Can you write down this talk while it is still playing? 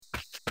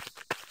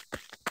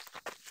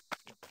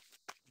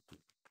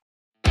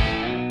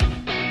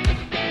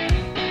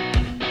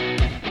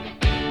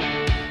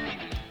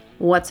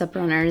What's up,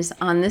 runners?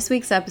 On this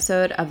week's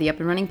episode of the Up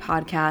and Running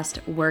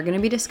podcast, we're going to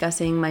be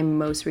discussing my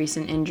most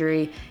recent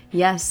injury.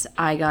 Yes,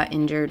 I got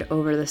injured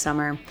over the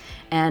summer.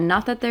 And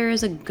not that there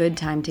is a good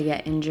time to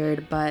get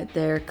injured, but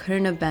there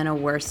couldn't have been a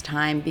worse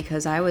time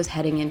because I was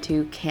heading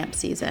into camp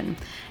season.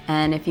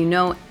 And if you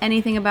know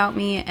anything about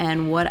me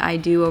and what I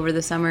do over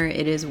the summer,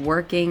 it is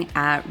working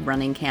at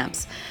running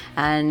camps.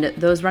 And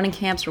those running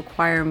camps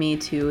require me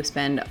to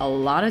spend a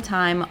lot of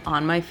time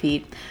on my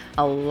feet,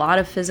 a lot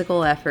of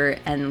physical effort,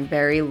 and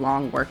very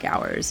long work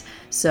hours.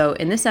 So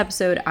in this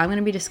episode, I'm going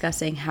to be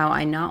discussing how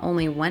I not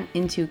only went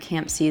into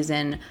camp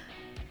season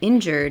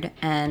injured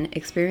and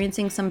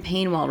experiencing some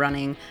pain while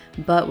running,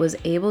 but was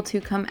able to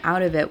come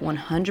out of it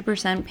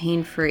 100%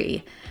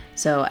 pain-free.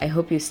 So I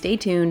hope you stay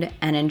tuned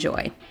and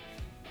enjoy.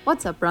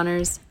 What's up,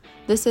 runners?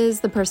 This is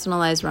the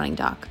Personalized Running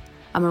Doc.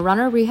 I'm a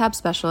runner rehab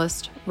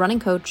specialist, running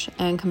coach,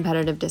 and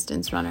competitive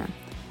distance runner.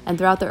 And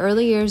throughout the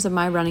early years of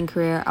my running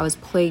career, I was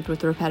plagued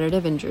with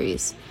repetitive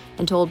injuries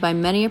and told by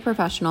many a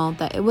professional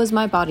that it was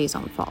my body's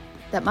own fault,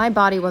 that my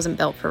body wasn't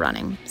built for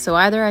running, so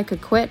either I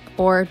could quit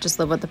or just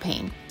live with the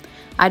pain.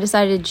 I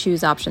decided to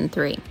choose option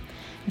 3,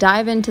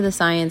 dive into the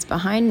science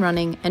behind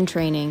running and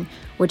training,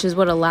 which is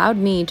what allowed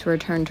me to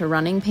return to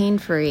running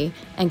pain-free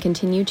and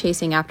continue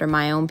chasing after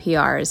my own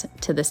PRs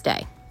to this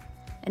day.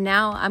 And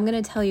now I'm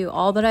going to tell you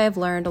all that I have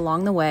learned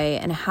along the way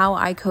and how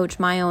I coach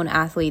my own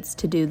athletes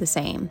to do the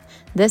same.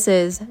 This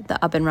is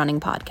the Up and Running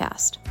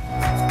podcast.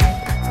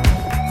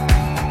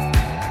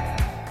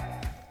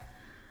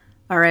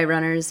 All right,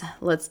 runners,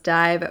 let's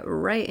dive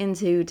right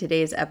into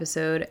today's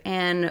episode.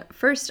 And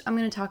first, I'm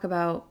going to talk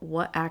about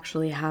what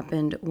actually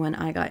happened when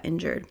I got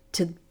injured.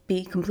 To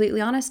be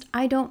completely honest,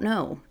 I don't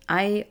know.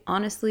 I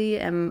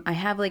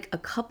have like a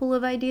couple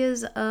of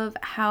ideas of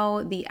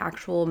how the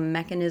actual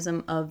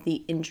mechanism of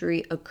the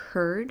injury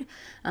occurred,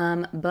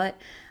 but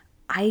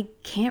I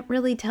can't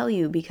really tell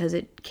you because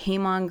it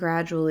came on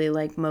gradually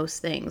like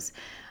most things.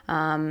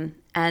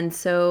 And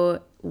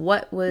so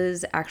what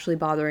was actually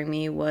bothering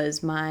me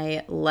was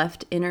my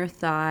left inner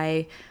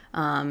thigh.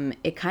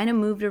 It kind of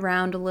moved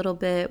around a little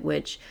bit,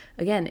 which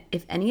again,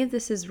 if any of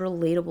this is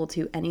relatable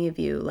to any of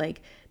you,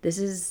 like this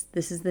is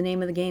the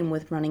name of the game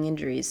with running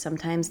injuries.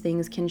 Sometimes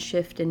things can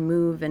shift and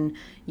move and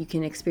you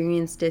can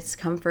experience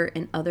discomfort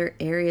in other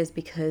areas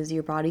because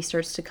your body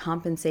starts to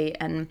compensate,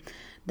 and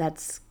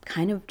that's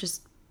kind of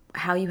just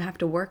how you have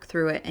to work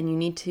through it. And you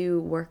need to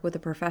work with a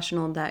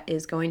professional that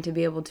is going to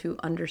be able to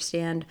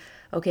understand,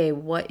 okay,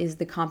 what is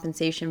the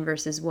compensation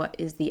versus what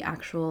is the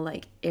actual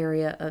like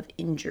area of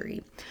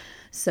injury.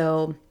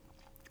 So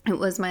it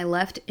was my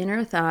left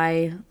inner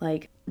thigh,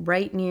 like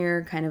right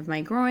near kind of my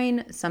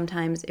groin.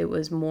 Sometimes it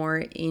was more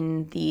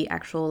in the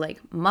actual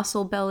like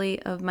muscle belly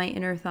of my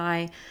inner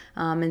thigh.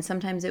 And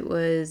sometimes it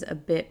was a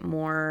bit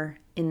more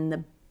in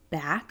the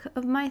back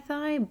of my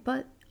thigh,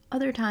 but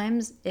other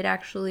times it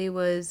actually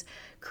was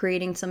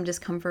creating some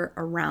discomfort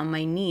around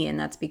my knee, and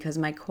that's because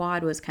my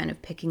quad was kind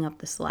of picking up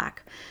the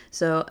slack.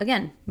 So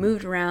again,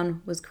 moved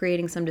around, was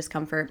creating some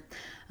discomfort.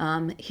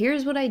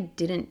 Here's what I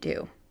didn't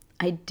do.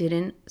 I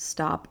didn't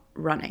stop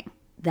running.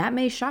 That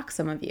may shock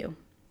some of you,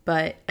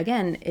 but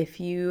again, if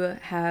you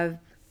have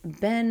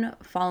been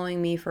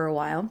following me for a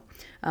while,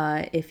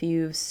 if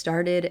you've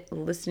started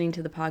listening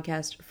to the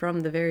podcast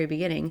from the very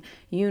beginning,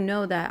 you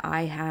know that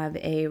I have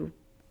a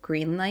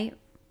green light,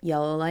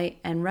 yellow light,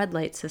 and red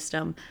light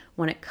system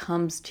when it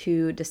comes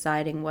to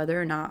deciding whether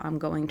or not I'm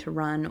going to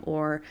run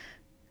or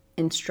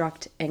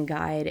instruct and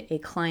guide a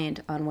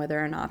client on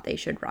whether or not they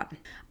should run.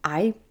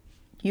 I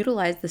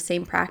utilized the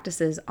same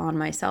practices on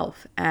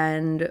myself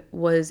and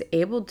was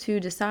able to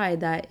decide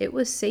that it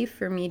was safe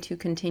for me to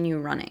continue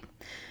running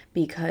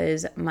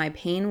because my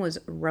pain was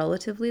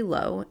relatively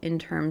low in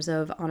terms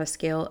of on a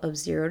scale of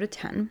 0 to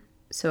 10.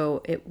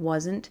 So it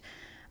wasn't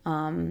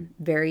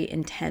very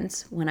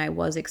intense when I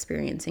was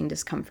experiencing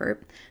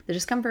discomfort. The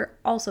discomfort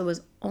also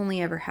was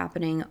only ever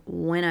happening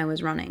when I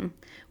was running.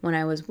 When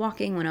I was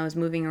walking, when I was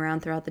moving around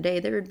throughout the day,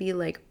 there would be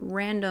like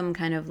random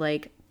kind of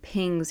like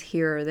pings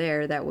here or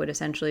there that would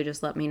essentially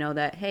just let me know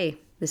that, hey,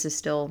 this is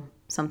still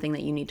something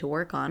that you need to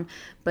work on,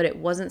 but it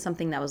wasn't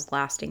something that was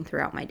lasting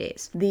throughout my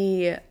days.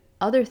 The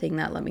other thing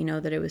that let me know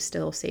that it was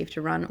still safe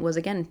to run was,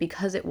 again,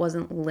 because it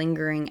wasn't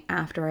lingering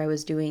after I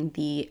was doing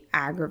the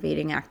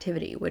aggravating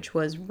activity, which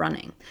was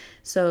running.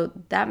 So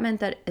that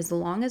meant that as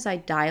long as I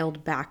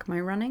dialed back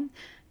my running,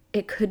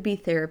 it could be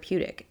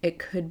therapeutic. It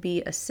could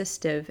be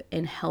assistive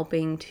in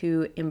helping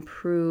to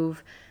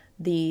improve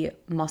the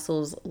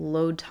muscle's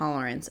load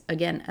tolerance,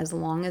 again, as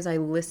long as I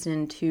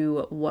listened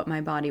to what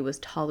my body was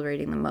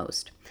tolerating the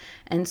most.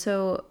 And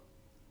so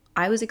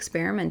I was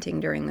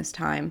experimenting during this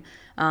time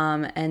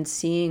and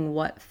seeing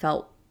what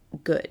felt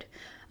good.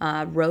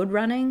 Road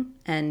running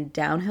and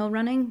downhill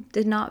running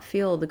did not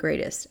feel the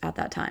greatest at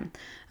that time.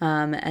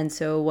 And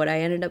so what I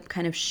ended up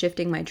kind of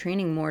shifting my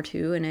training more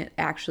to, and it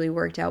actually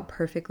worked out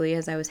perfectly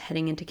as I was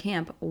heading into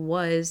camp,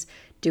 was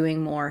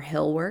doing more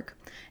hill work,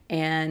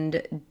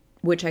 and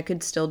which I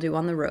could still do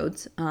on the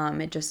roads.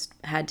 It just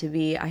had to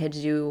be, I had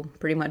to do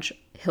pretty much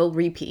hill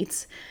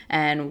repeats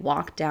and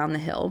walk down the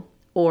hill.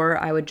 or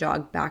I would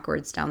jog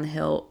backwards down the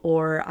hill,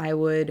 or I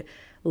would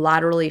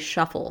laterally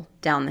shuffle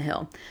down the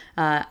hill.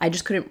 I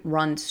just couldn't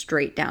run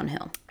straight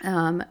downhill.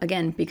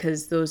 Again,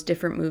 because those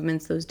different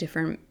movements, those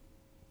different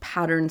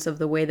patterns of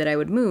the way that I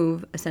would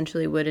move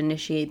essentially would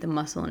initiate the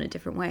muscle in a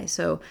different way.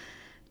 So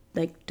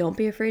like, don't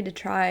be afraid to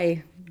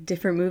try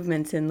different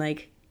movements and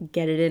like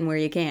get it in where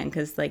you can,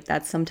 because like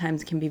that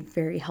sometimes can be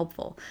very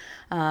helpful.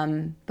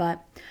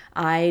 But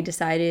I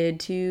decided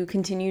to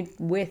continue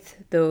with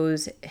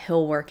those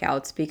hill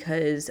workouts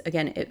because,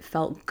 again, it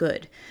felt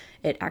good.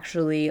 It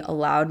actually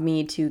allowed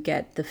me to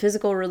get the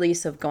physical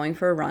release of going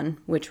for a run,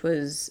 which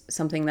was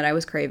something that I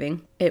was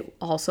craving. It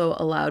also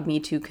allowed me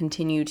to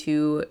continue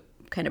to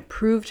kind of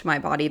prove to my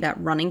body that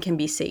running can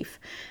be safe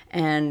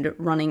and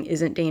running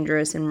isn't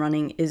dangerous and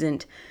running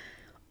isn't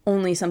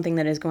only something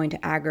that is going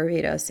to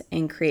aggravate us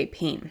and create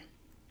pain.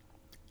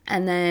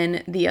 And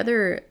then the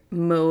other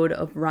mode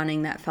of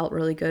running that felt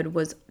really good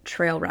was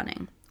trail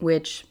running,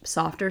 which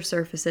softer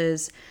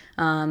surfaces,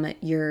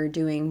 you're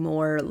doing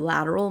more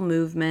lateral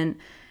movement.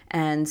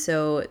 And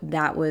so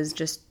that was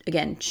just,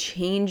 again,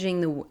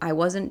 I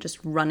wasn't just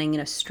running in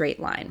a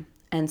straight line.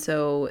 And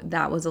so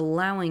that was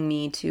allowing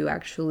me to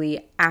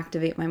actually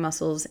activate my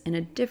muscles in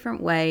a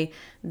different way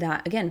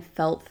that, again,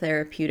 felt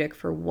therapeutic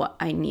for what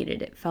I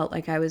needed. It felt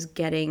like I was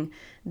getting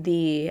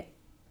the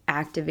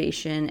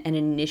activation and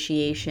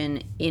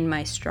initiation in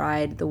my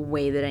stride the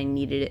way that I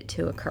needed it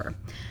to occur.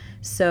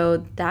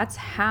 So that's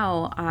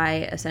how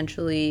I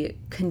essentially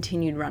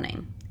continued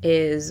running.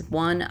 Is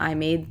one, I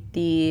made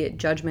the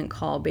judgment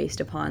call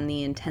based upon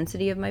the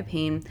intensity of my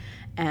pain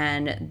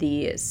and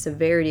the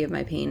severity of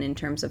my pain in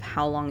terms of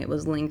how long it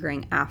was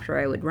lingering after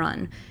I would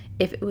run,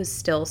 if it was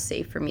still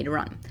safe for me to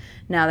run.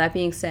 Now, that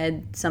being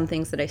said, some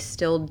things that I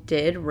still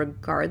did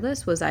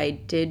regardless was I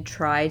did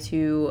try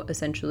to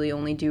essentially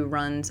only do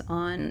runs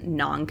on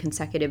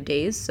non-consecutive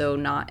days, so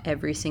not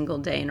every single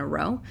day in a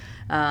row.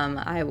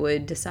 I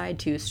would decide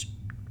to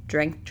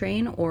strength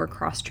train or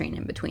cross train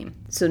in between.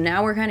 So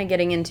now we're kind of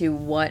getting into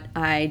what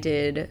I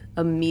did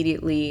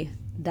immediately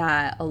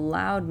that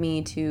allowed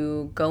me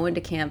to go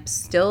into camp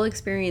still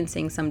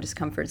experiencing some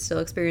discomfort, still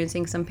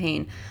experiencing some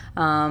pain,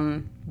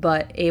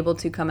 but able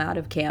to come out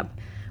of camp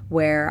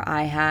where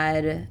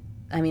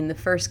the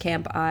first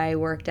camp I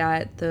worked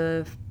at,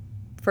 the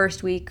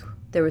first week,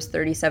 there was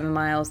 37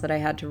 miles that I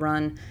had to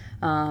run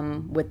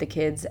with the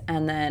kids,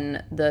 and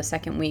then the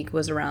second week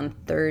was around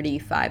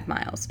 35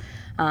 miles.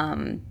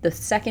 The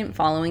second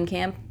following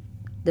camp,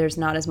 there's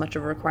not as much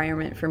of a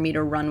requirement for me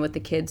to run with the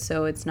kids,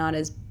 so it's not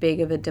as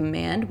big of a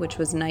demand, which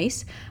was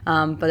nice.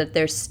 But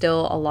there's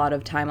still a lot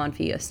of time on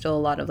FIA, still a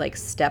lot of like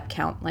step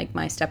count. Like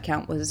my step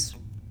count was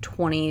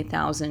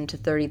 20,000 to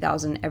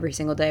 30,000 every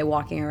single day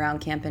walking around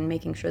camp and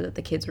making sure that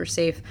the kids were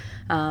safe.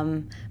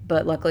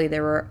 But luckily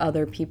there were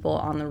other people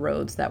on the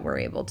roads that were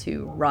able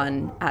to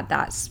run at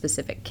that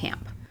specific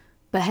camp.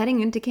 But heading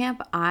into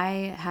camp,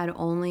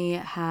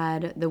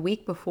 the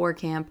week before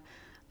camp,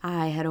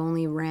 I had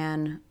only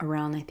ran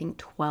around, I think,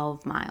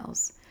 12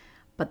 miles.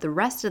 But the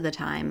rest of the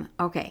time,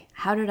 okay,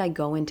 how did I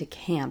go into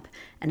camp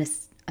and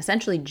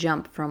essentially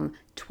jump from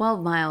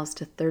 12 miles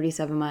to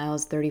 37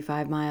 miles,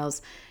 35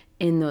 miles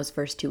in those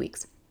first 2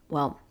 weeks?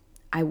 Well,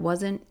 I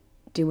wasn't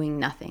doing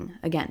nothing.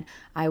 Again,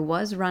 I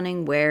was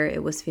running where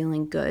it was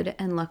feeling good,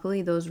 and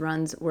luckily those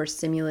runs were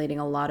simulating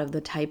a lot of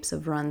the types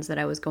of runs that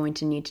I was going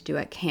to need to do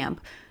at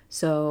camp.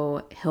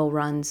 So hill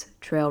runs,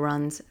 trail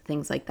runs,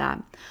 things like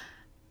that.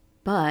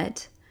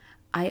 But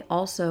I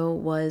also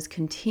was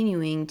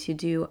continuing to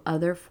do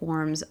other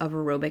forms of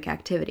aerobic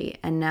activity.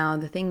 And now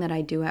the thing that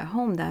I do at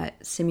home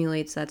that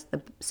simulates,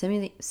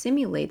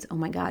 oh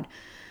my God,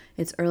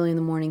 it's early in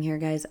the morning here,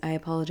 guys. I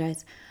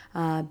apologize.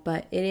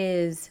 But it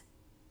is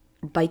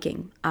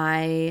biking.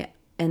 And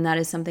that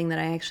is something that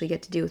I actually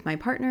get to do with my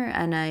partner.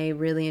 And I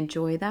really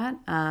enjoy that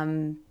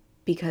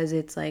because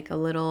it's like a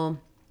little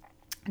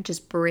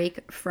just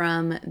break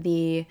from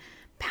the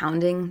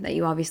pounding that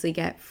you obviously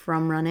get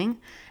from running.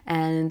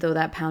 And though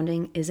that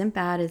pounding isn't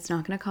bad, it's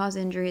not going to cause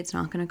injury, it's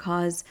not going to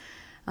cause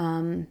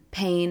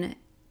pain,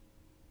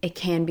 it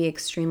can be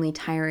extremely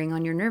tiring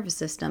on your nervous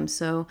system.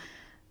 So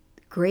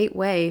great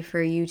way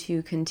for you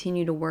to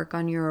continue to work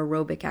on your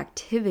aerobic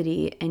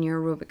activity and your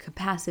aerobic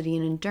capacity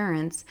and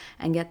endurance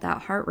and get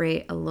that heart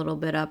rate a little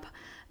bit up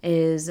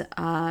is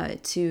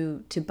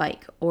to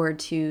bike or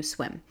to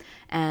swim.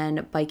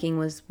 And biking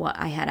was what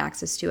I had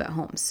access to at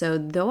home. So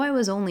though I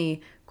was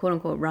only quote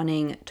unquote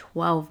running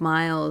 12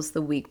 miles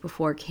the week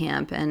before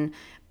camp, and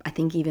I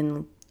think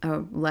even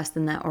less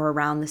than that or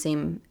around the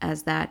same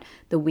as that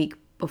the week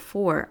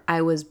before,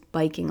 I was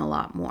biking a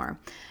lot more.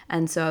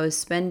 And so I was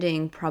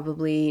spending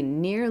probably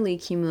nearly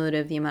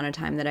cumulative the amount of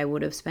time that I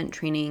would have spent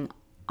training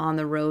on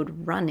the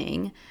road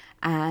running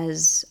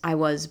as I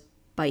was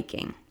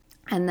biking.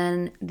 And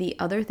then the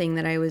other thing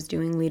that I was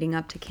doing leading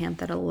up to camp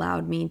that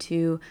allowed me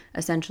to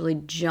essentially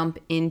jump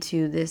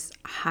into this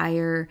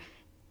higher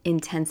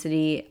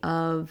intensity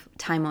of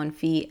time on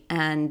feet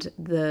and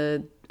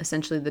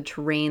essentially the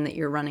terrain that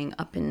you're running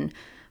up in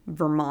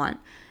Vermont,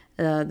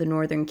 the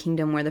Northern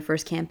Kingdom where the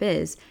first camp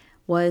is,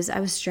 was I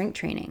was strength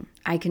training.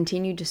 I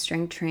continued to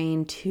strength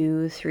train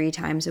 2-3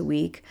 times a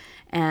week,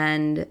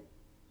 and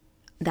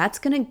that's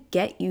going to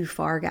get you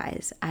far,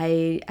 guys.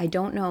 I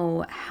don't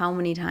know how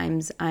many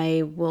times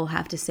I will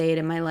have to say it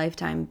in my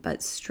lifetime,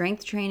 but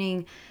strength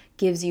training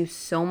gives you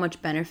so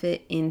much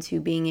benefit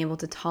into being able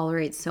to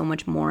tolerate so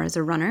much more as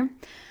a runner.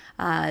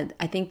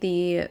 I think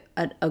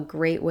a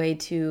great way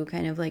to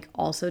kind of like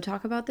also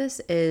talk about this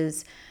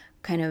is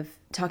kind of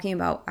talking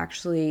about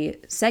actually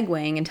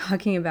segueing and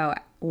talking about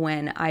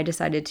when I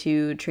decided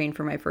to train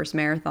for my first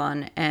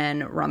marathon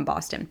and run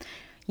Boston.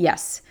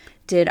 Yes,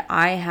 did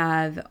I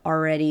have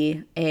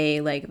already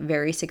a like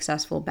very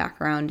successful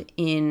background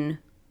in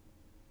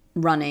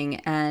running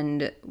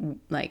and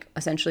like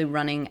essentially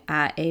running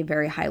at a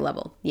very high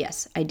level?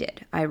 Yes, I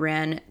did. I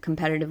ran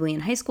competitively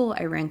in high school,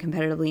 I ran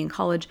competitively in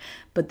college,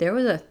 but there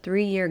was a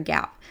 3-year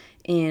gap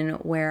in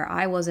where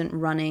I wasn't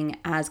running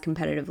as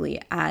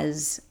competitively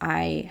as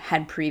I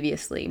had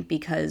previously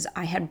because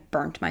I had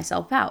burnt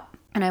myself out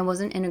and I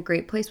wasn't in a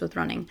great place with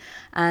running.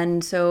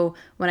 And so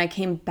when I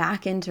came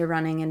back into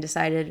running and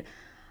decided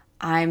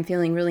I'm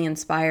feeling really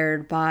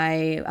inspired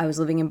by, I was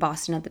living in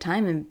Boston at the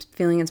time and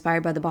feeling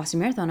inspired by the Boston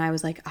Marathon, I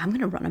was like, I'm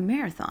going to run a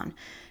marathon.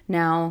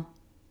 Now,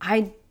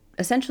 I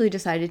essentially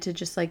decided to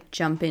just like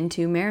jump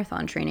into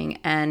marathon training.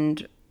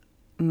 And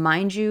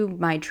mind you,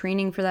 my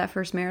training for that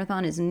first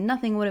marathon is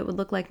nothing what it would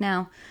look like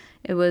now.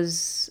 It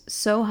was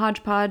so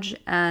hodgepodge,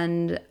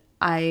 and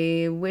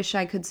I wish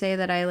I could say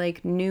that I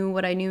like knew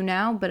what I knew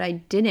now, but I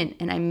didn't,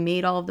 and I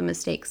made all of the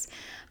mistakes.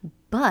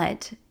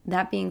 But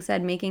that being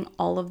said, making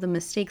all of the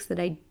mistakes that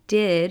I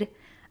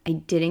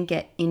didn't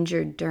get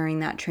injured during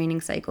that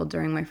training cycle,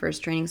 during my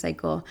first training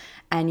cycle.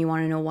 And you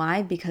want to know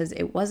why? Because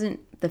it wasn't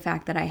the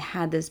fact that I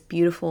had this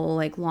beautiful,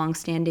 like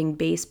long-standing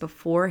base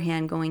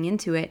beforehand going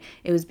into it.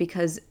 It was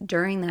because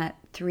during that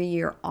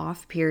 3-year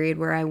off period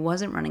where I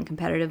wasn't running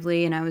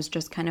competitively and I was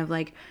just kind of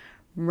like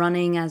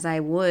running as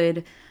I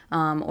would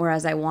or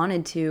as I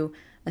wanted to,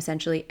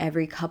 essentially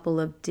every couple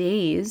of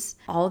days.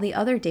 All the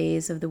other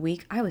days of the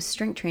week, I was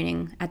strength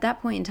training. At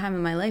that point in time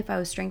in my life, I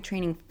was strength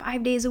training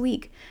 5 days a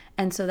week.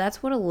 And so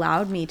that's what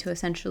allowed me to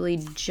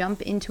essentially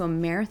jump into a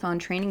marathon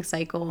training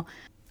cycle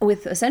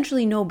with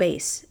essentially no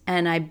base.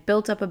 And I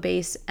built up a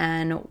base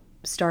and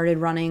started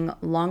running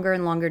longer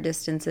and longer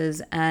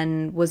distances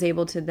and was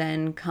able to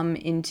then come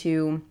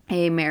into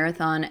a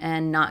marathon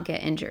and not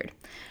get injured.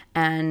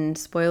 And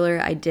spoiler,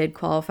 I did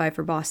qualify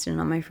for Boston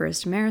on my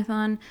first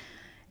marathon.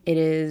 It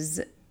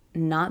is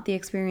not the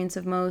experience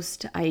of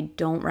most. I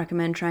don't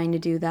recommend trying to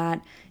do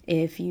that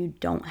if you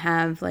don't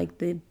have like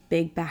the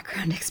big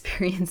background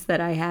experience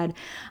that I had.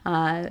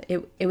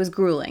 It was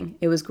grueling.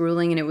 It was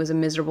grueling, and it was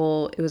an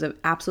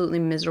absolutely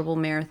miserable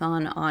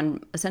marathon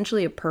on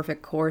essentially a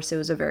perfect course. It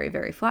was a very,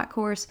 very flat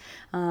course.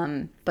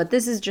 But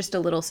this is just a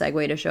little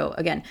segue to show,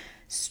 again,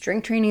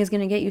 strength training is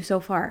going to get you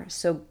so far.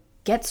 So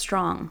get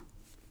strong.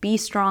 Be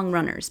strong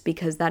runners,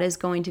 because that is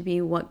going to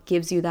be what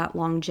gives you that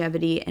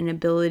longevity and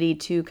ability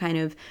to kind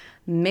of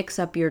mix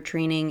up your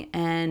training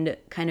and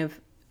kind of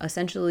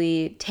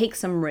essentially take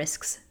some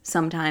risks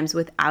sometimes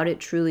without it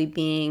truly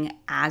being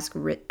as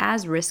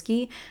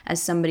risky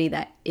as somebody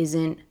that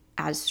isn't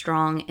as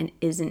strong and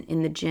isn't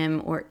in the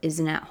gym or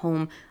isn't at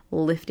home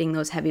lifting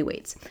those heavy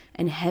weights.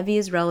 And heavy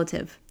is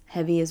relative.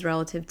 Heavy is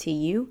relative to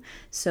you.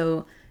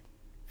 So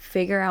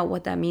figure out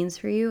what that means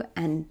for you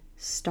and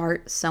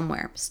start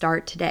somewhere.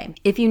 Start today.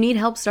 If you need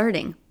help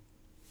starting,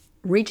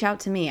 reach out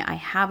to me. I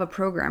have a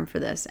program for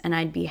this and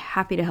I'd be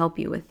happy to help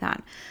you with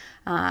that.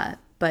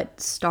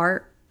 But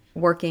start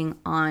working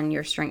on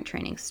your strength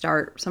training.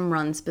 Start some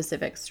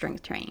run-specific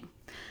strength training.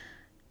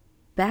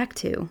 Back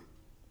to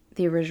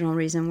the original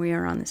reason we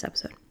are on this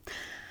episode,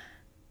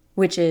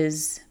 which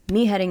is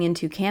me heading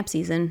into camp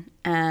season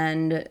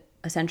and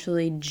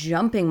essentially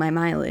jumping my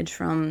mileage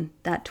from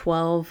that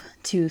 12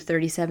 to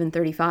 37,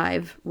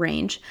 35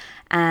 range.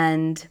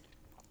 And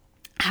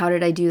how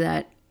did I do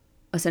that?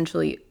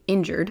 Essentially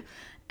injured,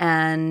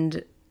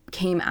 and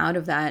came out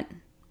of that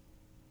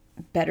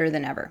better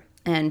than ever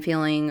and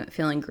feeling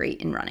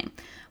great in running.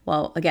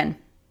 Well, again,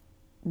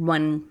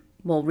 we'll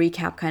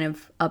recap kind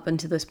of up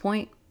until this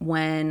point.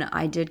 When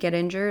I did get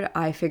injured,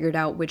 I figured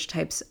out which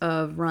types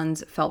of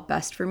runs felt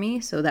best for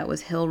me. So that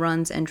was hill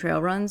runs and trail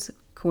runs.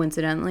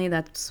 Coincidentally,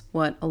 that's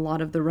what a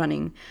lot of the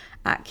running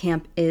at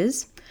camp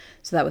is.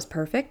 So that was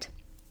perfect.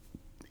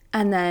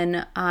 And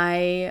then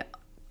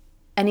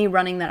any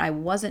running that I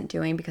wasn't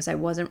doing, because I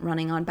wasn't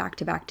running on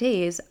back-to-back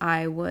days,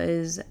 I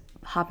was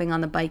hopping on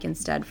the bike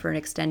instead for an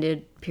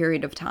extended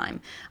period of time.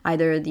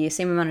 Either the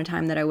same amount of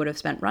time that I would have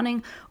spent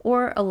running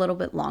or a little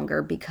bit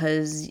longer,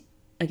 because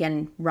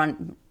again,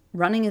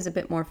 running is a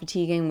bit more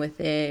fatiguing with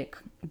it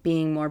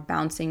being more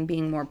bouncing,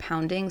 being more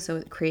pounding, so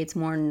it creates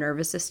more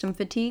nervous system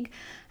fatigue.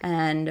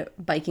 And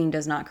biking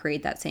does not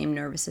create that same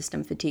nervous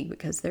system fatigue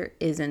because there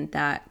isn't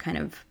that kind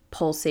of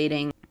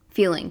pulsating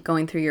feeling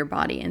going through your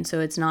body. And so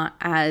it's not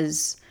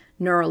as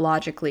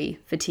neurologically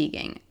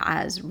fatiguing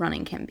as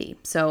running can be.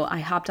 So I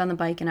hopped on the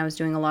bike and I was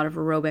doing a lot of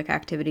aerobic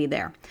activity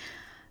there.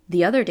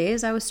 The other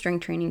days I was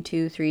strength training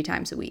 2-3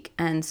 times a week.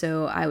 And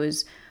so I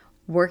was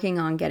working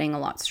on getting a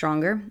lot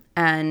stronger.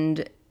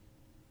 And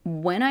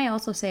when I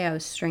also say I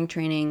was strength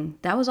training,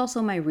 that was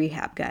also my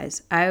rehab,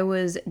 guys. I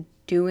was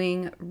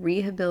doing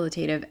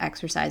rehabilitative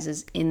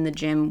exercises in the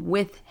gym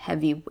with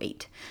heavy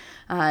weight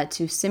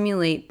to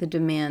simulate the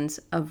demands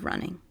of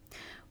running.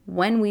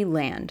 When we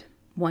land,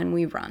 when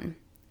we run,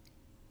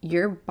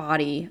 your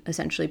body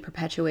essentially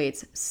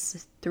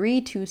perpetuates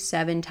 3 to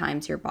 7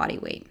 times your body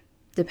weight.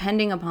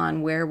 Depending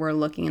upon where we're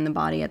looking in the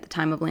body at the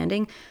time of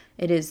landing,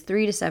 it is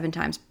 3 to 7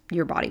 times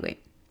your body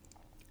weight.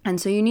 And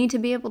so you need to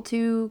be able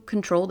to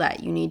control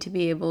that. You need to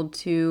be able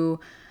to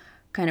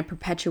kind of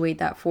perpetuate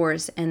that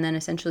force and then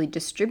essentially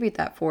distribute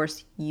that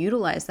force,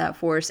 utilize that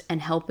force,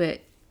 and help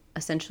it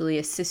essentially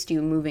assist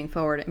you moving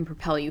forward and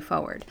propel you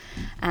forward.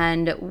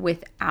 And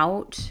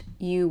without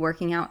you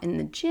working out in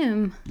the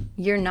gym,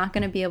 you're not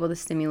going to be able to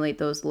stimulate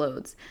those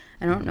loads.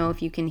 I don't know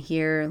if you can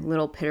hear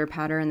little pitter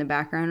patter in the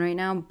background right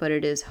now, but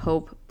it is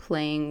Hope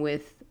playing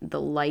with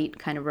the light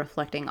kind of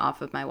reflecting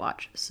off of my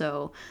watch.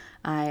 So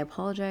I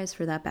apologize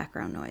for that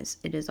background noise.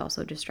 It is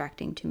also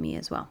distracting to me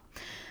as well.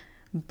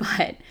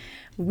 But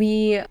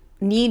we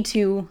need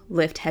to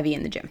lift heavy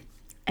in the gym.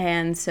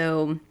 And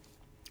so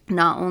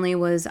not only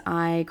was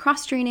I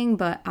cross training,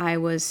 but I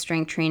was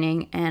strength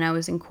training, and I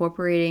was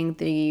incorporating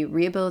the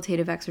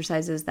rehabilitative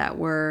exercises that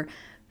were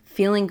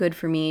feeling good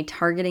for me,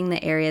 targeting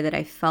the area that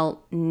I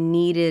felt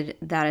needed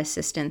that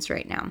assistance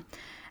right now.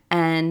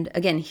 And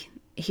again,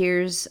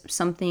 here's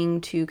something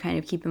to kind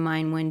of keep in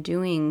mind when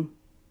doing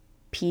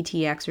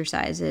PT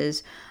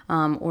exercises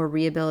or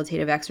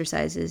rehabilitative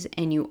exercises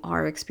and you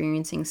are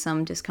experiencing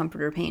some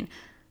discomfort or pain.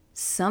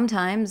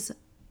 Sometimes,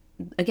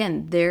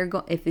 again,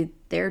 if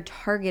they're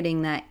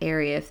targeting that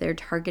area, if they're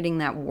targeting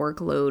that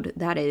workload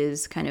that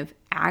is kind of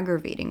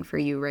aggravating for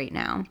you right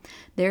now,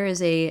 there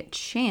is a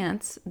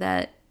chance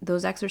that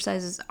those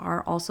exercises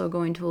are also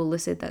going to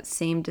elicit that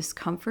same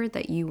discomfort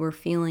that you were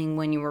feeling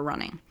when you were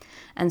running.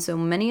 And so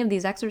many of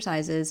these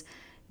exercises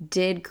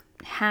did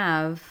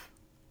have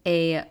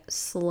a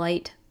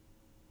slight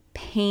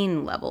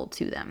pain level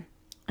to them.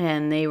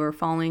 And they were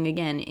falling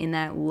again in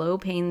that low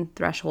pain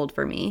threshold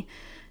for me,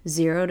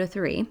 0 to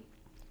 3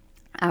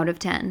 out of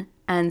 10.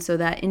 And so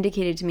that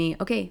indicated to me,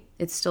 okay,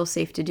 it's still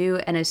safe to do.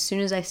 And as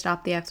soon as I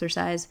stopped the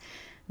exercise,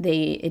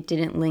 it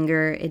didn't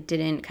linger. It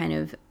didn't kind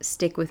of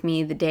stick with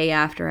me the day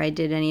after I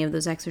did any of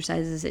those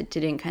exercises. It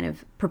didn't kind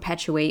of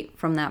perpetuate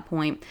from that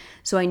point.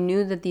 So I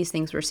knew that these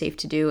things were safe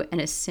to do. And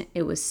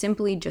it was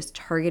simply just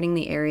targeting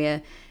the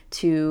area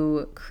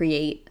to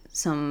create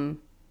some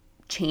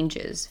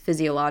changes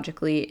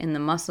physiologically in the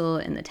muscle,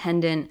 in the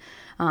tendon,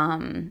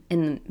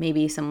 in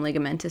maybe some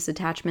ligamentous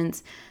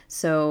attachments.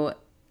 So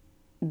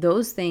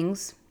those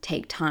things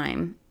take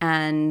time,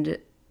 and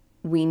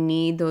we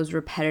need those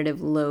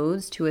repetitive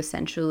loads to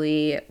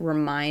essentially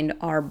remind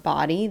our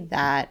body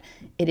that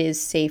it is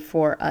safe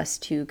for us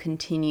to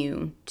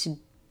continue to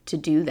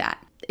do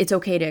that. It's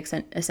okay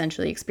to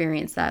essentially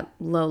experience that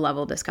low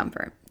level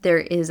discomfort. There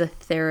is a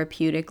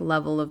therapeutic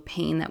level of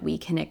pain that we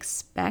can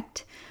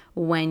expect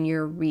when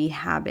you're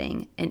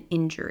rehabbing an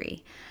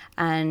injury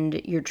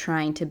and you're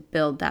trying to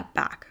build that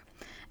back.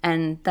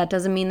 And that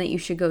doesn't mean that you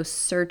should go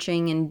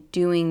searching and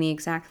doing the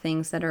exact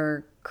things that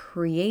are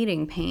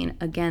creating pain.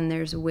 Again,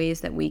 there's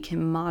ways that we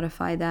can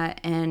modify that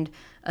and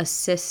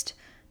assist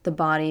the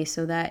body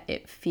so that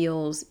it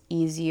feels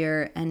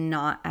easier and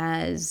not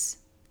as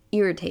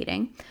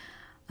irritating.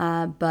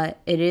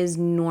 But it is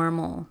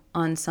normal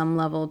on some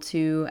level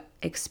to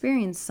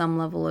experience some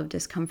level of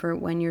discomfort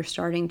when you're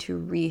starting to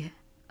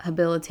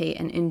rehabilitate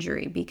an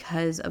injury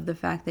because of the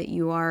fact that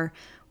you are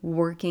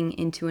working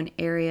into an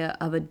area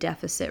of a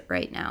deficit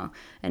right now,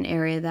 an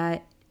area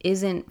that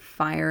isn't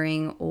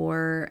firing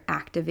or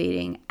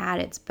activating at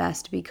its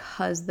best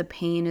because the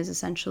pain is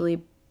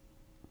essentially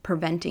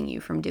preventing you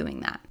from doing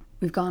that.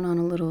 We've gone on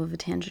a little of a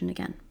tangent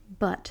again,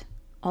 but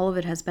all of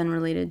it has been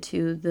related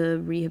to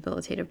the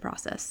rehabilitative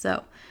process.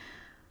 So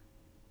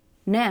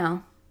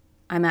now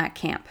I'm at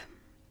camp.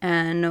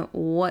 And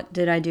what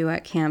did I do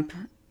at camp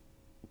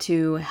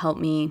to help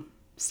me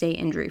stay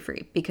injury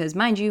free? Because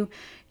mind you,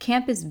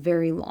 camp is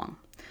very long,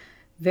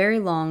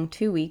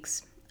 2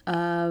 weeks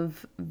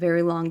of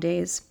very long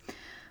days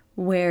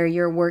where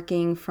you're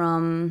working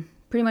from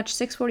pretty much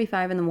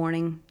 6:45 in the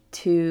morning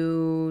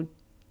to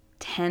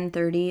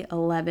 10:30,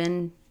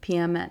 11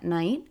 p.m. at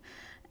night.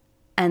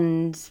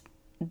 And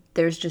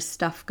there's just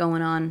stuff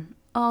going on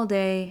all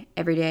day,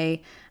 every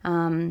day.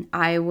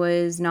 I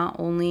was not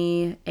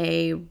only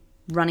a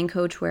running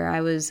coach where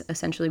I was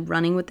essentially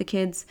running with the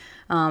kids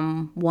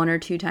 1 or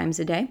 2 times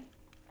a day,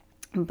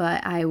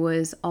 but I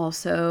was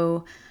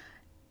also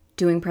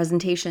doing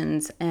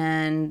presentations,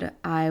 and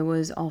I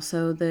was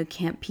also the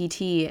camp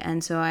PT,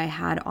 and so I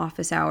had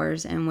office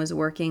hours and was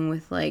working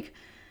with like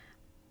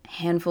a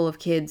handful of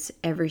kids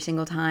every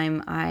single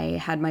time I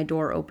had my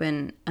door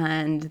open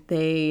and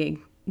they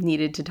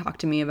needed to talk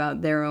to me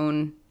about their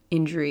own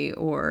injury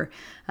or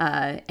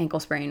ankle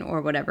sprain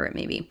or whatever it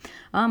may be.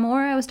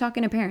 Or I was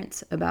talking to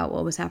parents about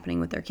what was happening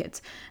with their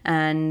kids,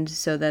 and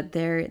so that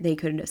they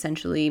could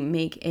essentially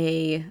make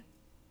a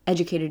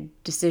educated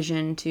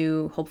decision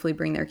to hopefully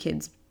bring their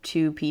kids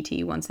to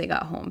PT once they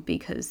got home,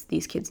 because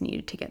these kids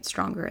needed to get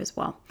stronger as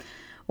well.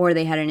 Or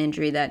they had an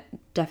injury that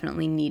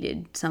definitely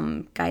needed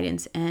some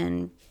guidance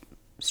and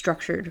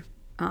structured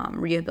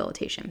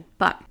rehabilitation.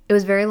 But it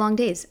was very long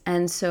days.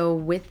 And so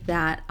with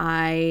that,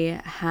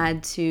 I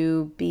had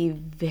to be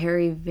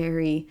very,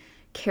 very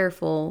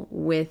careful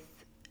with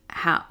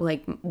how,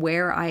 like,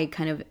 where I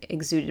kind of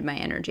exuded my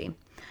energy.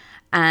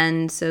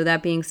 And so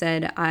that being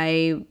said,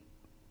 I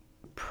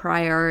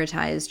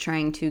prioritized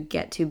trying to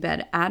get to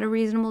bed at a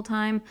reasonable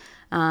time.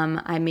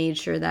 I made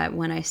sure that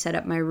when I set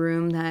up my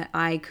room that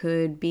I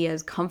could be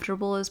as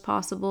comfortable as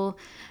possible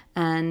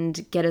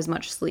and get as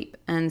much sleep.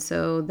 And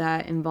so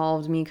that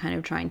involved me kind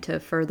of trying to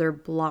further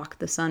block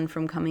the sun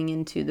from coming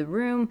into the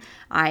room.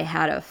 I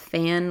had a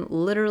fan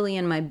literally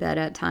in my bed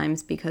at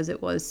times because it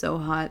was so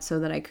hot, so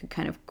that I could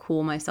kind of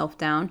cool myself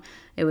down.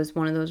 It was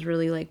one of those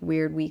really like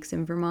weird weeks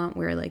in Vermont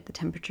where like the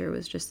temperature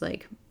was just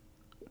like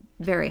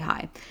very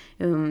high.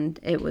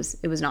 It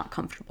was not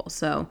comfortable.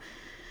 So,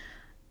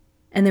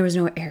 and there was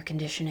no air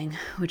conditioning,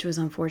 which was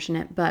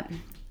unfortunate. But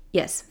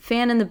yes,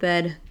 fan in the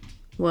bed,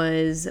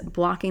 was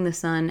blocking the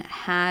sun,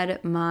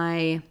 had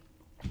my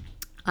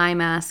eye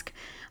mask,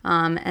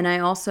 and I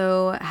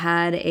also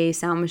had a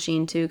sound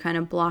machine to kind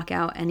of block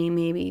out any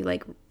maybe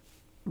like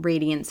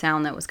radiant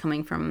sound that was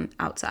coming from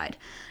outside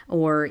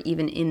or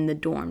even in the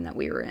dorm that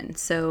we were in.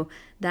 So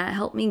that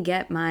helped me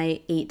get my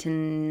 8 to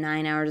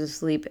 9 hours of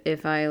sleep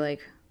if I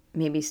like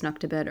maybe snuck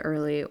to bed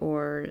early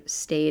or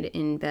stayed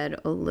in bed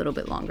a little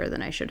bit longer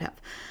than I should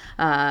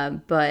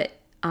have. But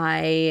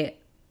I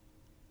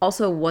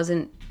also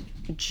wasn't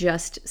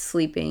just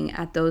sleeping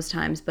at those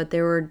times, but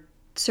there were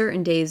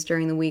certain days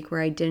during the week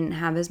where I didn't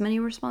have as many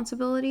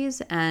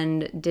responsibilities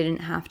and didn't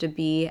have to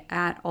be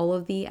at all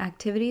of the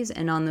activities.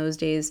 And on those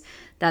days,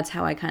 that's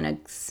how I kind of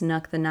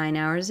snuck the 9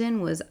 hours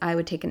in, was I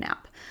would take a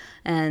nap.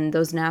 And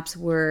those naps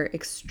were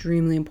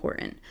extremely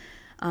important.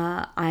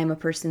 I'm a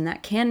person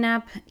that can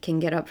nap, can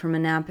get up from a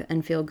nap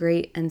and feel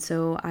great. And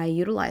so I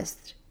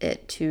utilized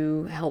it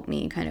to help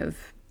me kind of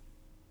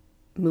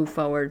move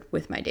forward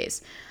with my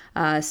days.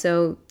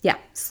 So yeah,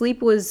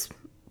 sleep was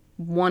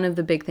one of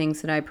the big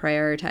things that I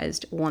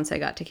prioritized once I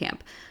got to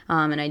camp.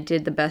 And I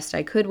did the best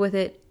I could with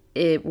it.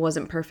 It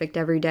wasn't perfect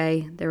every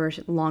day. There were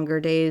longer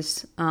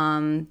days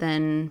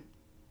than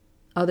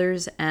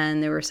others,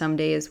 and there were some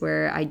days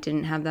where I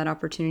didn't have that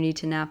opportunity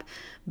to nap,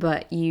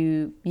 but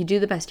you do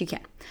the best you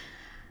can.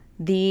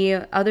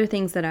 The other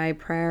things that I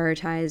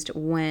prioritized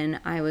when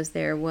I was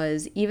there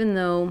was, even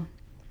though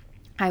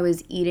I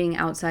was eating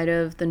outside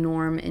of the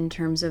norm in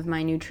terms of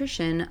my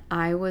nutrition,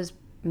 I was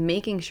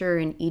making sure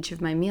in each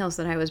of my meals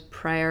that I was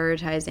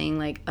prioritizing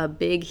like a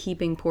big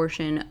heaping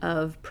portion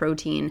of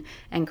protein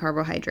and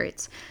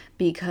carbohydrates,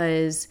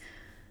 because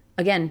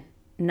again,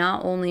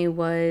 not only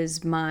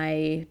was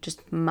my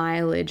just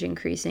mileage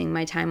increasing,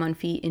 my time on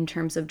feet in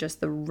terms of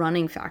just the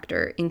running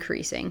factor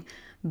increasing,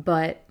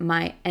 but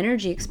my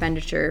energy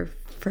expenditure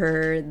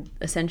for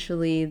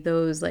essentially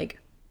those like,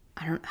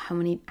 I don't know, how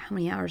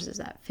many hours is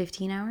that?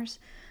 15 hours?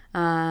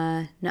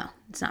 No,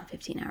 it's not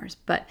 15 hours,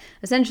 but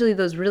essentially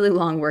those really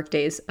long work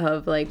days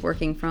of like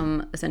working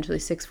from essentially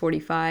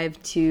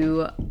 6:45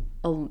 to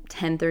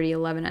 10:30,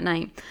 11 at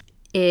night.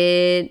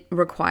 It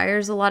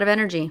requires a lot of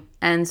energy.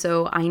 And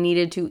so I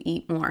needed to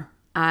eat more.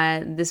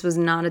 This was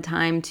not a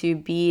time to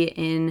be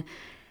in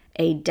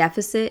a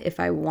deficit if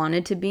I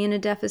wanted to be in a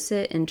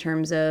deficit in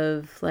terms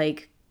of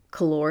like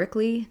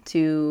calorically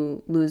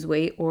to lose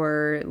weight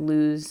or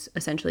lose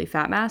essentially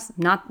fat mass.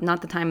 Not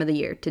the time of the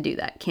year to do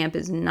that. Camp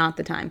is not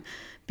the time,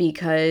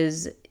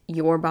 because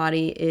your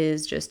body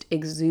is just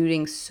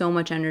exuding so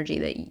much energy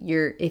that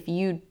if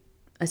you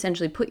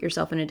essentially put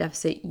yourself in a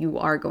deficit, you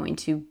are going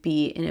to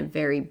be in a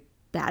very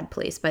bad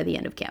place by the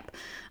end of camp.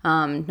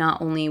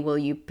 Not only will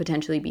you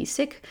potentially be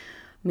sick,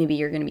 maybe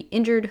you're going to be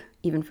injured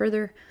even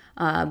further,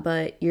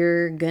 but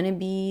you're going to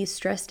be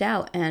stressed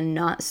out and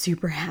not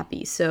super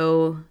happy.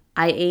 So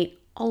I ate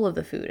all of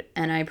the food,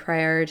 and I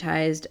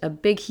prioritized a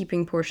big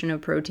heaping portion of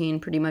protein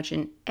pretty much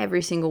in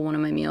every single one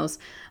of my meals.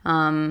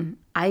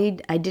 I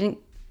didn't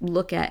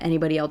look at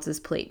anybody else's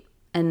plate.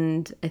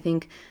 And I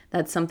think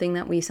that's something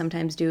that we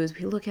sometimes do, is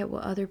we look at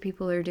what other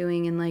people are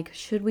doing and like,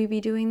 should we be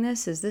doing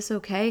this? Is this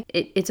okay?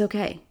 It's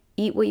okay.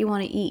 Eat what you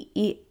want to eat.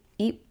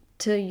 Eat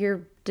to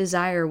your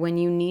desire when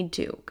you need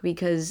to,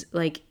 because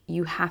like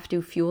you have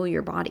to fuel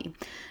your body.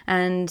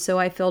 And so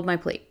I filled my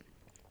plate.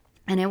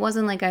 And it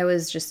wasn't like I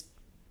was just,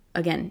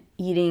 again,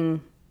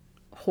 eating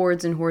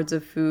hordes and hordes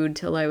of food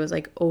till I was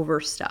like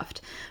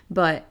overstuffed.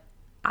 But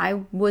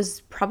I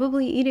was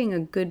probably eating a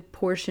good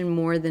portion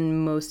more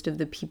than most of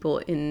the people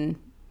in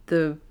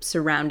the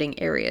surrounding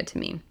area to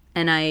me.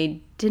 And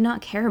I did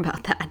not care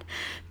about that,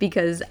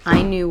 because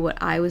I knew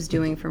what I was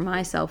doing for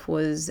myself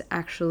was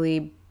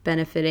actually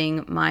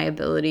benefiting my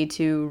ability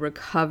to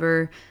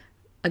recover,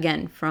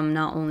 again, from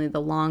not only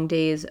the long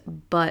days,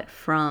 but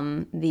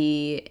from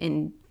the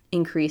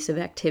increase of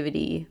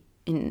activity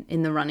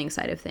in the running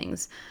side of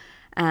things.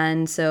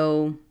 And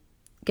so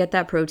get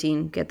that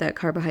protein, get that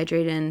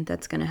carbohydrate in.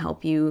 That's going to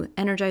help you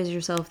energize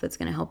yourself. That's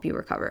going to help you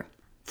recover.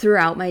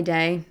 Throughout my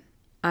day,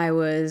 I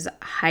was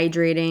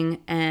hydrating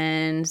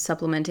and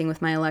supplementing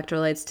with my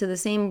electrolytes to the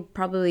same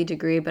probably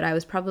degree, but I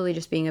was probably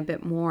just being a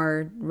bit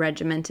more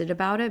regimented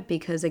about it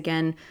because,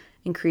 again,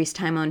 increased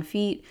time on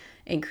feet,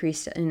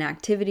 increased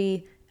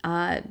inactivity,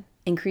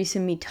 increase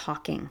in me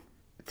talking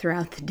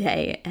throughout the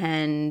day,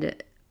 and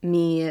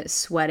me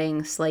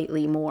sweating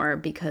slightly more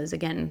because,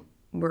 again,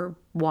 we're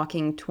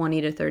walking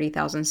 20 to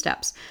 30,000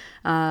 steps.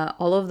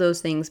 All of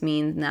those things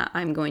mean that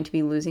I'm going to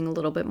be losing a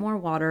little bit more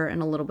water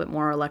and a little bit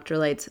more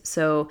electrolytes.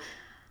 So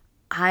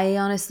I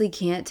honestly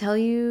can't tell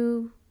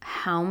you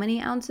how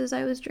many ounces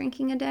I was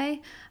drinking a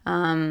day.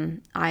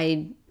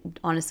 I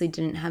honestly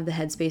didn't have the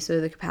headspace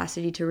or the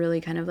capacity to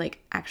really kind of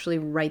like actually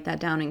write that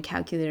down and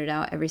calculate it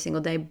out every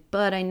single day.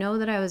 But I know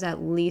that I was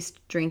at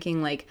least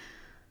drinking like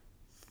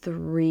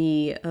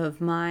 3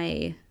 of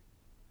my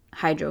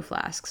hydro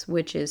flasks,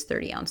 which is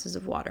 30 ounces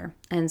of water.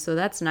 And so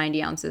that's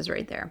 90 ounces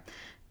right there.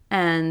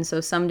 And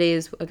so some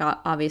days,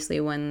 obviously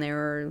when there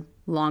were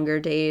longer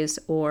days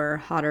or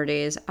hotter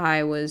days,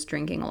 I was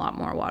drinking a lot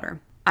more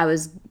water. I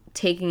was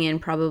taking in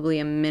probably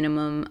a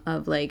minimum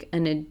of like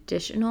an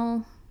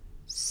additional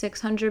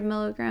 600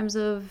 milligrams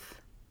of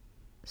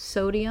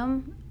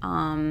sodium,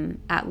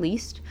 at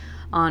least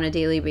on a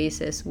daily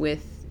basis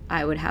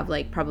I would have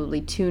like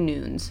probably 2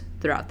 noons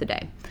throughout the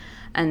day.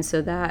 And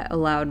so that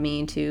allowed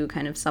me to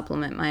kind of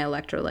supplement my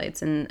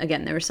electrolytes. And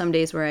again, there were some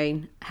days where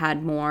I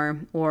had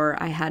more,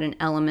 or I had an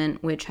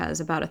element which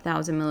has about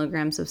 1,000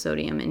 milligrams of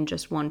sodium in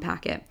just one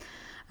packet.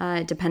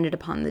 It depended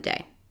upon the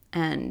day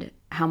and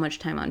how much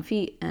time on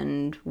feet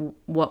and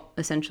what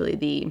essentially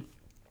the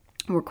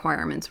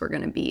requirements were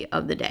going to be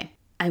of the day.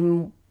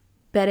 I'm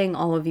betting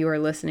all of you are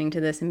listening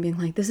to this and being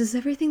like, this is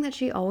everything that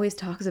she always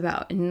talks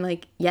about. And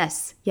like,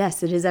 yes,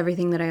 it is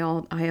everything that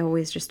I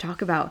always just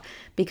talk about,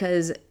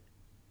 because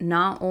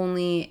not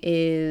only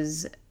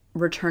is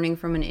returning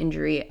from an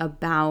injury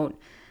about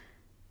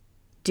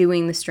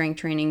doing the strength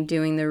training,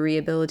 doing the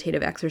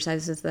rehabilitative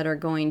exercises that are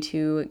going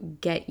to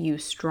get you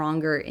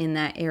stronger in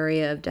that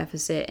area of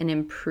deficit and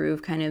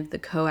improve kind of the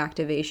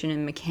co-activation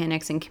and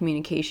mechanics and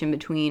communication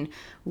between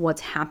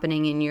what's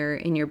happening in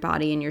your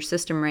body and your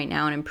system right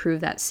now, and improve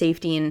that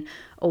safety and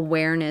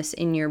awareness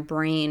in your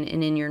brain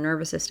and in your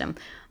nervous system.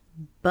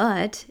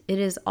 But it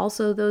is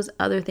also those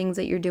other things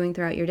that you're doing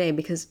throughout your day,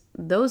 because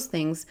those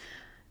things,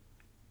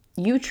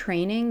 you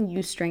training,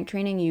 you strength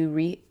training,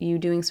 you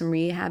doing some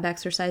rehab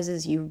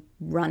exercises, you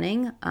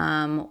running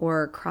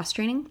or cross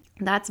training,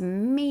 that's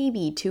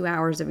maybe 2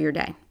 hours of your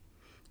day,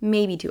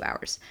 maybe 2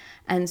 hours.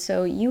 And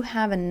so you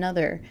have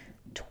another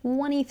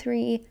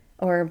 22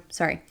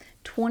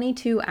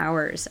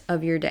 hours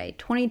of your day,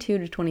 22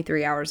 to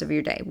 23 hours of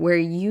your day, where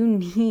you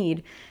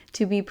need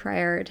to be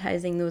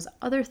prioritizing those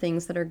other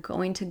things that are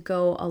going to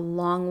go a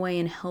long way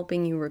in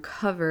helping you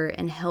recover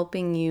and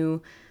helping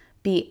you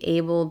be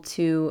able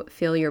to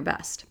feel your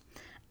best.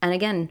 And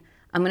again,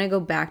 I'm going to go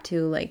back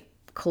to like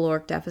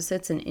caloric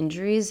deficits and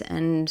injuries.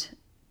 And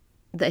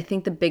I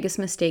think the biggest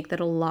mistake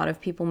that a lot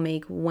of people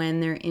make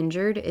when they're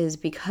injured is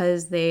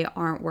because they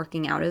aren't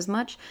working out as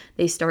much,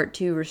 they start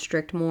to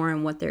restrict more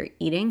in what they're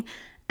eating.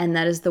 And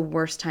that is the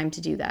worst time to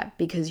do that,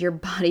 because your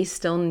body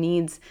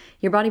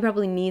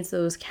probably needs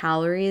those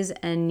calories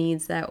and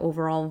needs that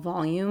overall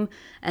volume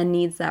and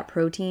needs that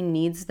protein,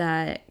 needs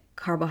that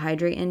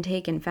carbohydrate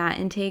intake and fat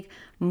intake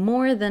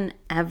more than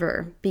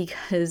ever,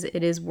 because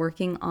it is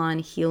working on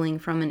healing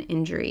from an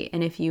injury.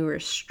 And if you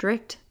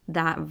restrict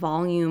that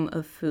volume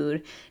of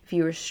food, if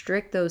you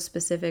restrict those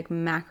specific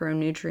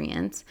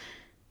macronutrients,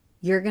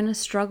 you're going to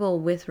struggle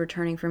with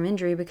returning from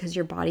injury, because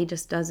your body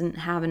just doesn't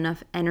have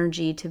enough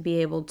energy to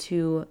be able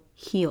to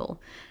heal.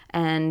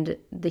 And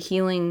the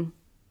healing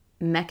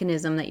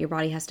mechanism that your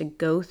body has to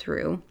go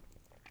through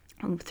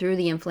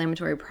the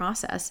inflammatory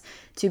process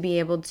to be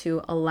able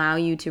to allow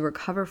you to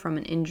recover from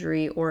an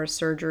injury or a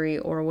surgery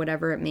or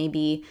whatever it may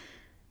be,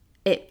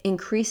 it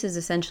increases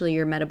essentially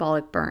your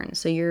metabolic burn.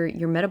 So your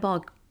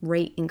metabolic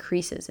rate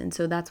increases. And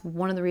so that's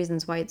one of the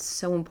reasons why it's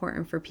so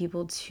important for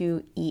people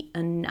to eat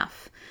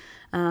enough.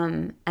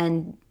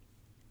 And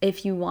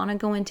if you want to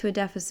go into a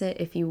deficit,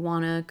 if you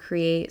want to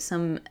create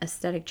some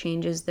aesthetic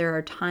changes, there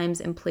are times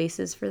and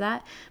places for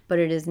that, but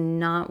it is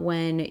not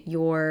when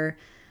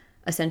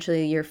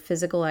essentially your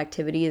physical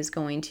activity is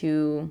going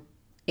to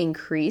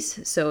increase.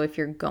 So if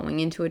you're going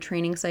into a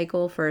training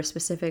cycle for a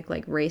specific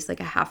like race,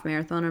 like a half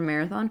marathon or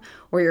marathon,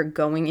 or you're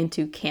going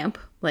into camp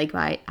like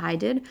I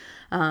did,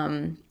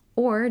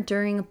 or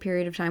during a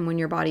period of time when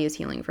your body is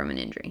healing from an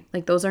injury,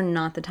 like those are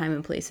not the time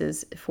and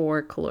places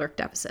for caloric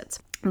deficits.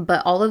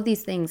 But all of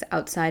these things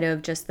outside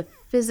of just the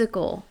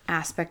physical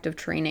aspect of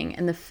training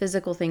and the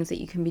physical things that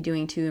you can be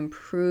doing to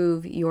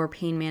improve your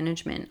pain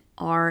management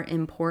are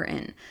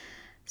important.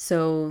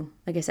 So,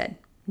 like I said,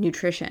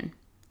 nutrition,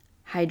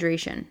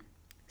 hydration,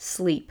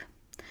 sleep.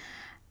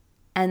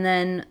 And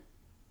then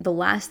the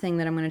last thing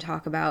that I'm going to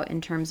talk about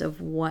in terms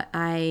of what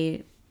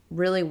I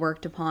really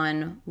worked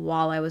upon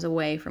while I was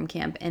away from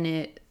camp, and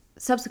it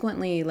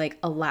subsequently like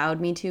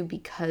allowed me to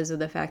because of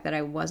the fact that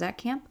I was at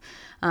camp,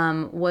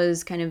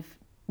 was kind of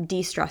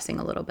de-stressing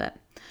a little bit.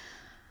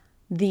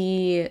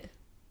 The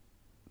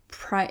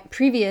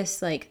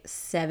previous like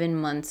 7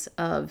 months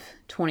of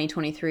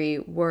 2023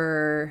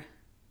 were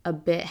a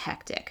bit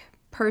hectic,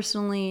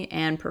 personally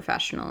and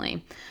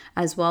professionally,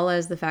 as well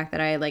as the fact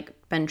that I like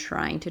been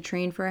trying to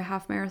train for a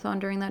half marathon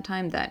during that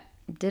time that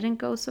didn't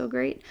go so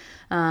great,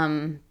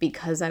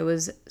 because I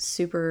was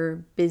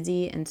super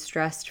busy and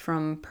stressed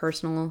from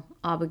personal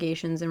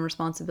obligations and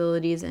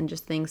responsibilities and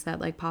just things that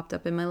like popped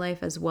up in my life,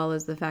 as well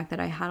as the fact that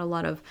I had a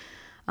lot of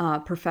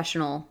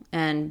professional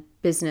and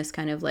business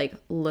kind of like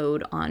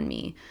load on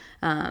me.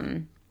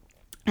 And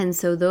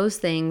so those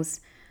things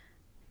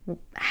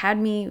had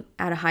me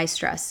at a high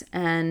stress,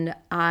 and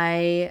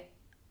I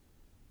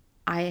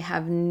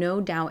have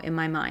no doubt in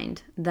my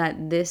mind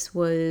that this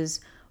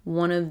was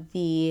one of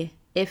the,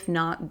 if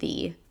not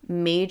the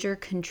major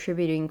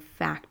contributing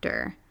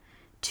factor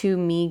to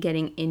me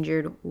getting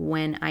injured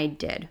when I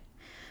did,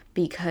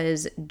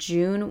 because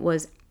June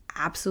was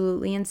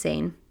absolutely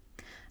insane.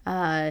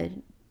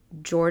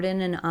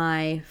 Jordan and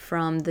I,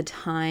 from the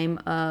time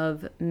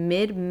of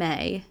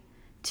mid-May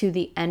to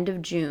the end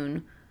of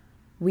June,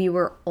 we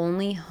were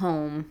only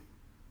home,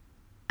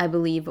 I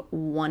believe,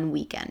 one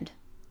weekend.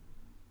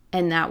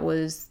 And that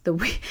was the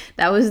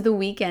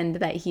weekend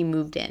that he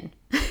moved in.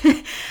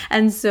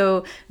 And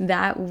so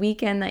that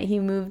weekend that he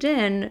moved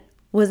in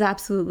was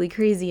absolutely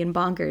crazy and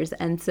bonkers.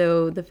 And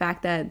so the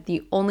fact that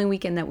the only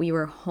weekend that we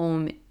were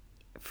home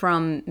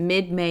from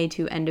mid-May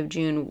to end of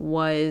June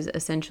was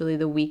essentially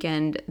the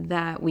weekend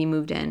that we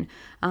moved in.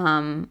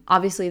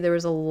 Obviously, there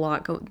was a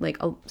lot,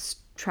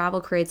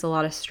 travel creates a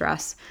lot of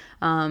stress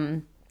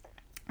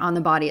on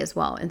the body as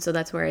well. And so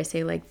that's where I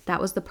say like that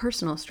was the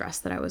personal stress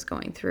that I was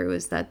going through,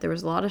 is that there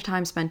was a lot of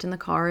time spent in the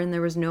car and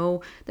there was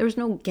no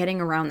getting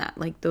around that.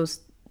 Like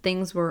those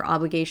things were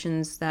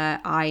obligations that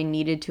I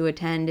needed to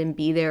attend and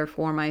be there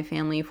for my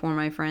family, for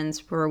my friends,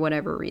 for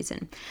whatever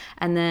reason.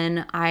 And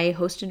then I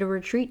hosted a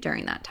retreat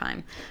during that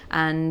time,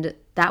 and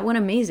that went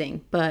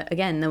amazing. But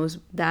again,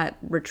 that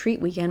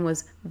retreat weekend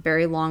was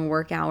very long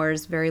work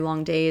hours, very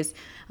long days.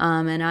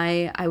 And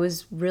I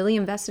was really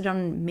invested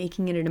on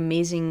making it an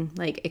amazing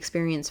like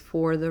experience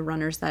for the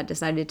runners that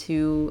decided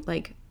to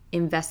like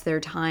invest their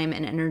time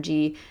and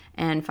energy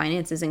and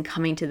finances in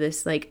coming to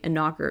this like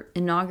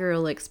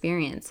inaugural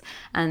experience.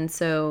 And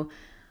so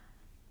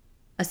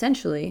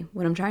essentially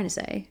what I'm trying to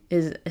say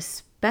is,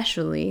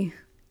 especially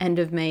end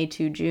of May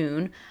to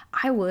June,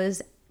 I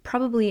was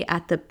probably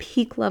at the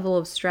peak level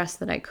of stress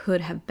that I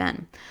could have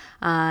been.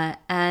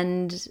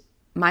 And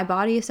my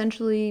body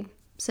essentially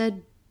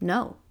said,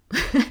 no,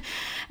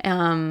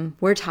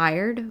 we're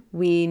tired.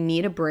 We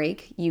need a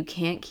break. You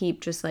can't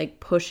keep just like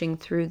pushing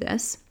through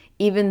this.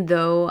 Even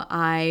though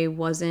I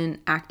wasn't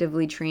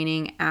actively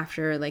training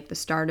after like the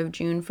start of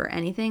June for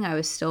anything, I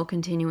was still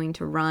continuing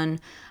to run.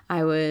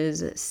 I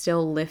was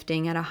still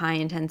lifting at a high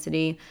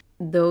intensity.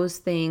 Those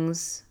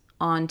things,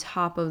 on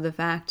top of the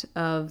fact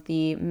of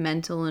the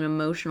mental and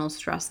emotional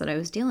stress that I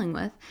was dealing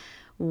with,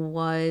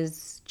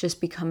 was just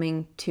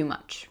becoming too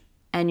much.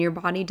 And your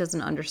body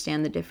doesn't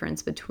understand the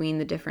difference between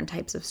the different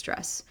types of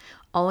stress.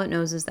 All it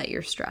knows is that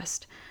you're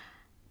stressed.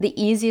 The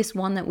easiest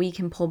one that we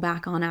can pull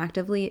back on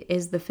actively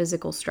is the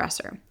physical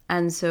stressor.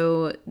 And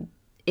so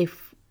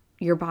if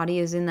your body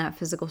is in that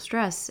physical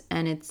stress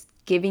and it's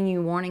giving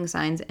you warning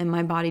signs, and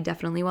my body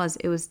definitely was,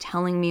 it was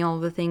telling me all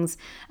the things,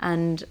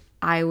 and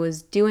I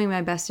was doing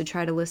my best to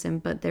try to listen,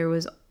 but there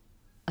was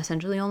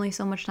essentially only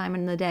so much time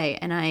in the day,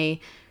 and I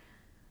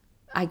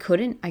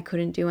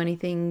couldn't do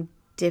anything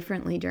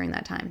differently during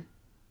that time.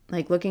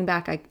 Like looking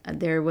back,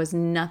 there was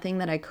nothing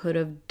that I could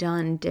have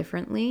done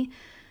differently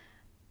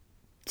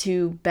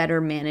to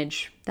better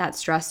manage that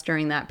stress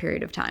during that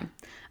period of time,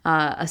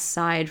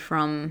 aside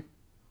from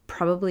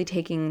probably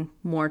taking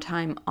more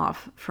time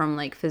off from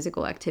like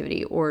physical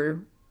activity, or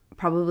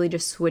probably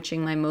just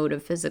switching my mode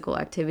of physical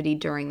activity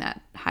during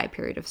that high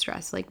period of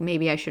stress. Like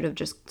maybe I should have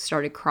just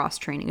started cross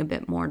training a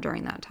bit more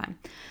during that time.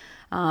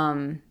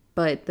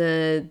 But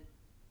the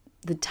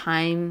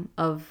time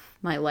of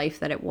my life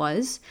that it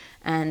was,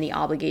 and the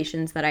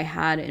obligations that I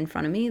had in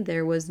front of me,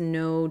 there was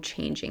no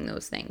changing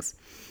those things.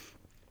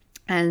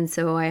 And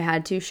so I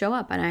had to show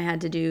up, and I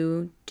had to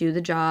do the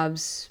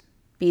jobs,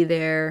 be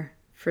there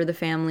for the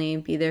family,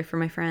 be there for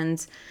my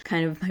friends.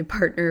 Kind of my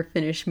partner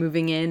finished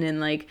moving in and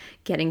like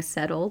getting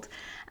settled.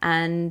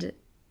 And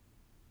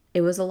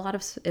it was a lot.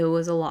 It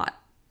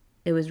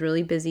was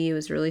really busy. It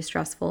was really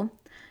stressful.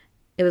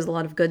 It was a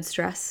lot of good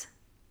stress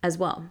as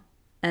well.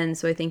 And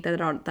so I think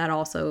that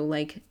also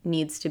like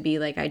needs to be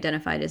like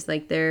identified as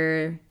like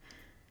there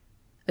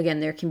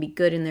can be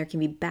good and there can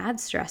be bad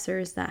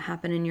stressors that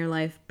happen in your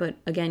life. But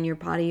again, your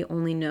body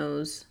only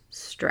knows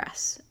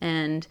stress.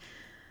 And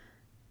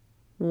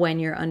when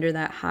you're under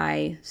that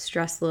high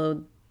stress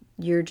load,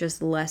 you're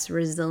just less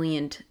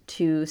resilient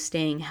to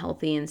staying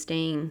healthy and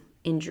staying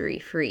injury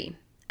free.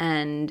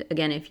 And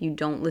again, if you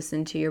don't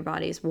listen to your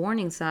body's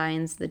warning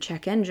signs, the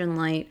check engine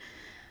light,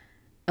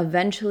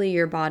 eventually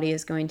your body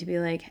is going to be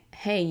like,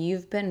 hey,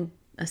 you've been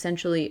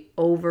essentially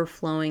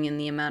overflowing in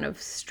the amount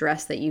of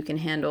stress that you can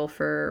handle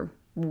for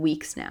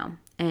weeks now.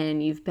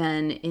 And you've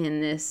been in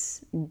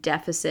this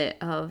deficit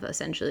of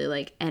essentially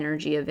like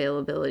energy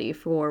availability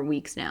for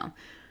weeks now.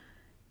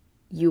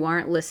 You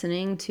aren't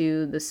listening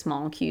to the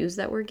small cues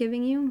that we're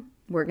giving you.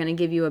 We're going to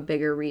give you a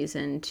bigger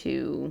reason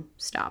to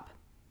stop.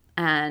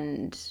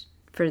 And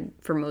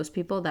for most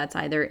people, that's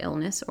either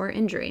illness or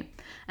injury.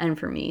 And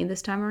for me,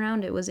 this time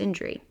around, it was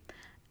injury.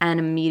 And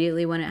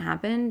immediately when it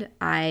happened,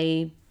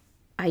 I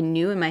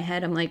knew in my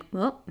head, I'm like,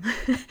 well,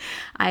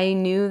 I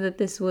knew that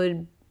this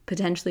would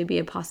potentially be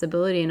a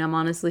possibility. And I'm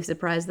honestly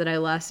surprised that I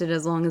lasted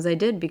as long as I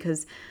did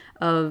because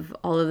of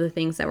all of the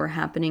things that were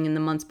happening in the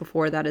months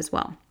before that as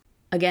well.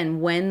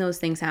 Again, when those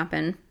things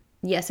happen,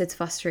 yes, it's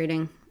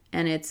frustrating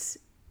and it's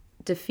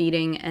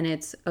defeating and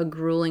it's a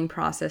grueling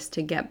process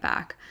to get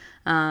back.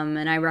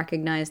 And I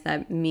recognize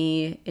that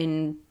me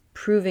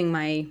improving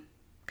my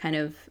kind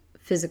of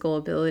physical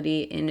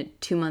ability in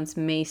 2 months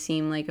may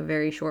seem like a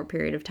very short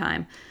period of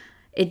time.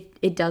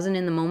 It doesn't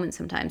in the moment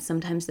sometimes.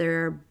 Sometimes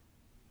there are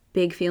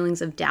big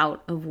feelings of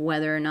doubt of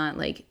whether or not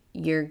like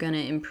you're going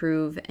to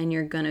improve and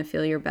you're going to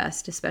feel your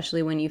best,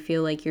 especially when you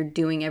feel like you're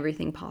doing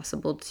everything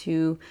possible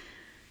to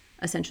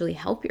essentially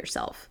help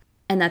yourself.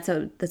 And that's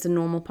a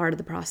normal part of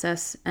the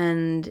process.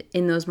 And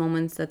in those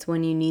moments, that's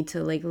when you need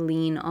to like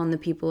lean on the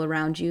people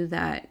around you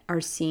that are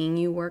seeing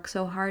you work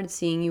so hard,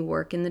 seeing you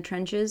work in the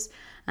trenches.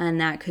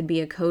 And that could be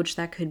a coach,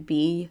 that could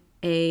be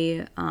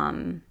a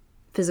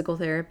physical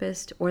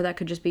therapist, or that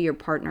could just be your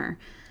partner.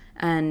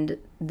 And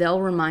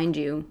they'll remind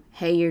you,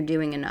 hey, you're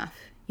doing enough.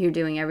 You're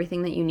doing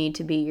everything that you need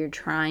to be. You're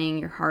trying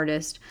your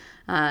hardest.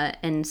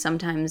 And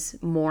sometimes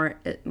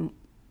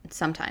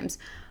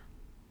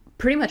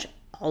pretty much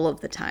all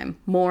of the time,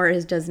 more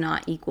does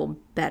not equal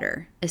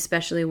better,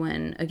 especially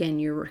when, again,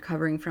 you're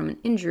recovering from an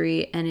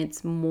injury, and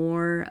it's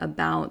more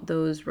about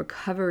those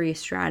recovery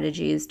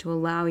strategies to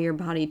allow your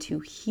body to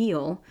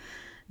heal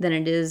than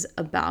it is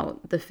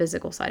about the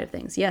physical side of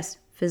things. Yes,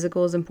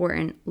 physical is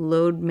important.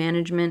 Load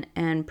management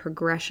and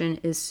progression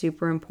is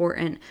super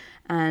important.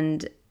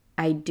 And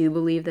I do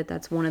believe that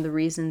that's one of the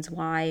reasons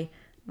why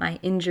my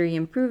injury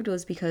improved,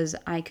 was because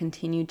I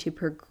continued to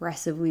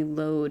progressively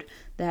load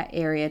that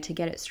area to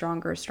get it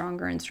stronger,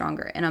 stronger, and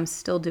stronger. And I'm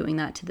still doing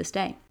that to this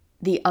day.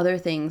 The other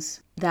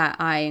things that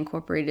I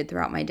incorporated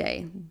throughout my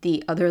day,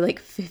 the other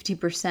like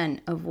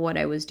 50% of what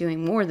I was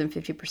doing, more than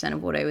 50%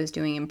 of what I was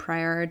doing and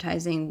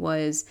prioritizing,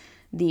 was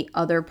the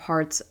other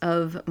parts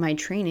of my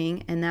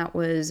training. And that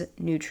was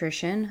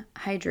nutrition,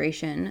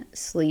 hydration,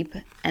 sleep,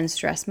 and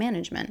stress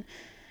management.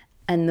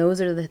 And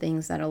those are the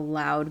things that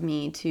allowed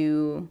me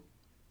to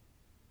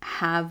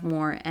have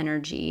more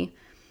energy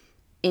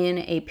in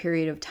a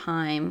period of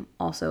time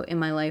also in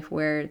my life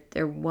where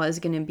there was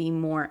going to be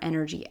more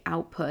energy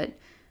output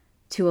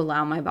to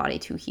allow my body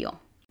to heal.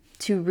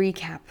 To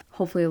recap,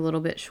 hopefully a little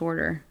bit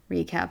shorter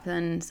recap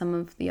than some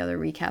of the other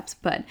recaps,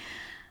 but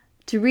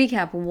to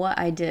recap what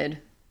I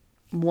did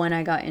when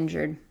I got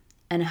injured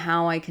and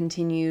how I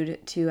continued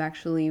to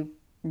actually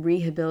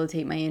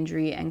rehabilitate my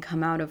injury and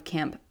come out of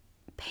camp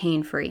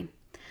pain-free.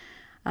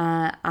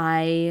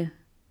 I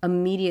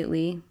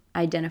immediately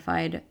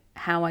identified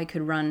how I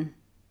could run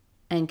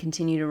and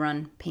continue to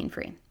run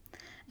pain-free.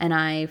 And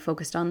I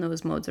focused on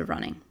those modes of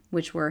running,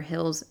 which were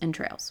hills and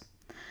trails.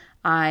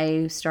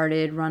 I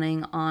started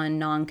running on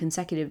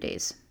non-consecutive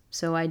days,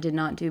 so I did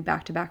not do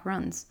back-to-back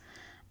runs.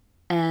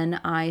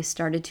 And I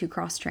started to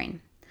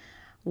cross-train.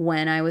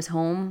 When I was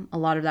home, a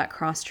lot of that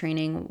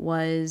cross-training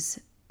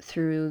was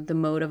through the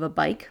mode of a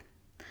bike.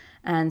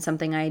 And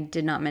something I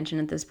did not mention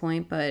at this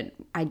point, but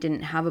I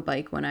didn't have a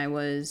bike when I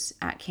was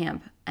at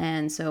camp.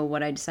 And so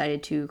what I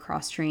decided to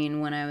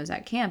cross-train when I was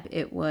at camp,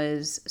 it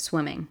was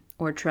swimming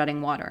or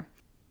treading water.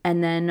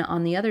 And then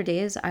on the other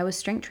days, I was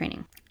strength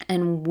training.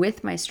 And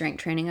with my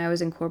strength training, I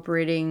was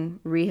incorporating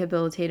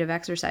rehabilitative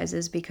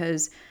exercises,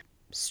 because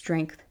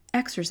strength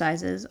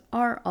exercises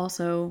are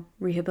also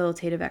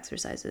rehabilitative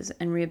exercises.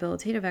 And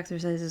rehabilitative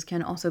exercises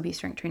can also be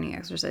strength training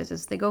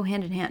exercises. They go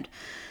hand in hand.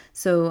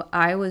 So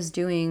I was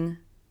doing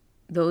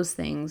those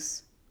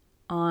things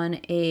on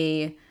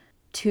a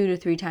 2 to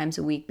 3 times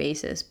a week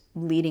basis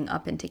leading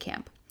up into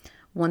camp.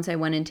 Once I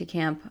went into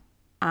camp,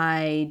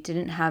 I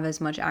didn't have as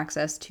much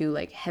access to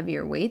like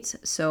heavier weights,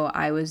 so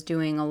I was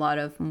doing a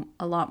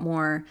lot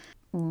more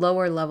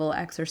lower level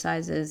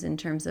exercises in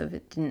terms of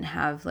it didn't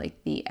have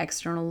like the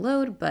external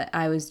load, but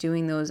I was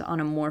doing those on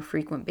a more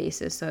frequent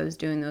basis. So I was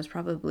doing those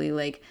probably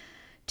like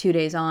 2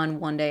 days on,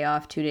 1 day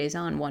off, 2 days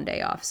on, 1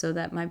 day off, so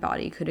that my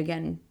body could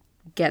again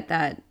get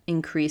that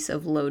increase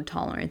of load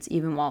tolerance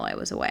even while I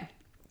was away.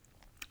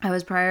 I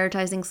was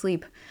prioritizing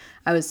sleep.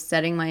 I was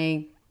setting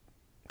my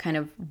kind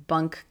of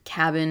bunk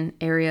cabin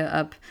area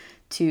up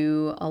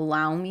to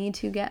allow me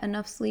to get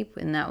enough sleep,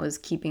 and that was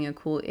keeping a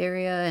cool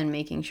area and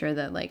making sure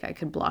that like I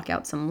could block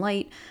out some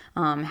light,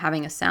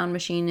 having a sound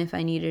machine if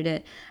I needed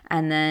it,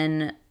 and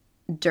then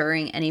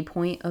during any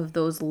point of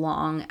those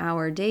long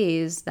hour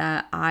days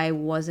that I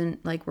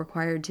wasn't like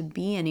required to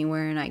be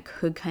anywhere and I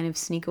could kind of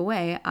sneak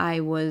away,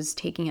 I was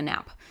taking a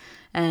nap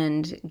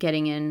and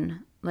getting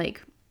in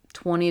like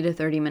 20 to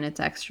 30 minutes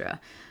extra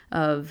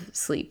of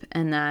sleep.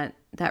 And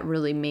that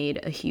really made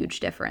a huge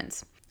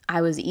difference.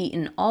 I was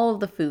eating all of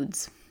the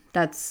foods.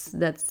 That's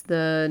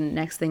the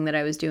next thing that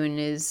I was doing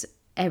is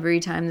every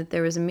time that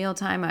there was a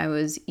mealtime, I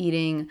was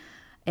eating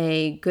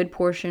a good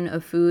portion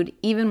of food.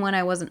 Even when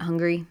I wasn't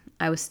hungry,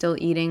 I was still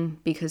eating,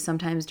 because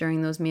sometimes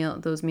during those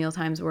meal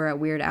times were at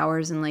weird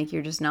hours and like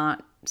you're just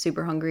not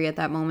super hungry at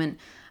that moment.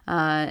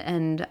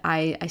 And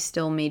I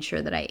still made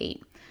sure that I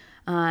ate.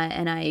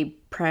 And I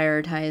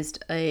prioritized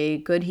a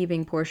good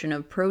heaping portion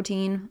of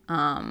protein,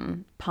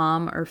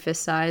 palm or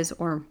fist size,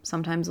 or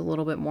sometimes a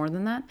little bit more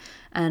than that.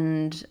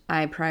 And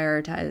I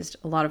prioritized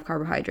a lot of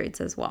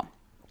carbohydrates as well,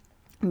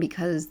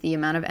 because the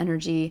amount of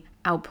energy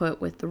output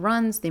with the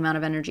runs, the amount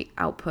of energy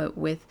output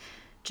with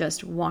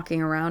just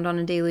walking around on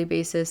a daily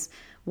basis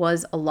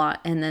was a lot.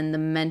 And then the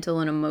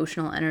mental and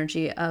emotional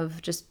energy of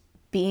just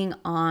being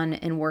on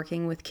and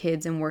working with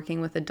kids and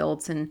working with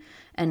adults and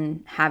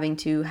having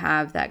to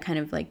have that kind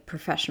of like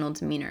professional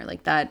demeanor,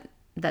 like that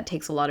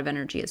takes a lot of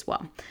energy as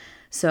well.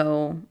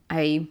 So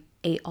I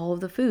ate all of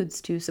the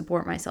foods to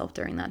support myself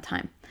during that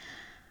time.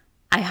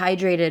 I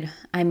hydrated.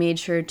 I made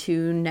sure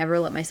to never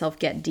let myself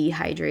get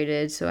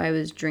dehydrated. So I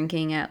was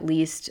drinking at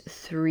least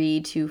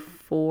 3 to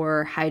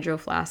 4 hydro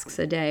flasks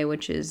a day,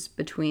 which is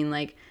between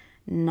like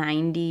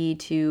 90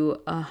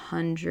 to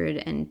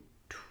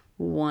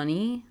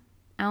 120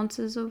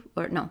 ounces of,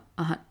 or no,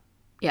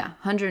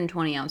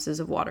 120 ounces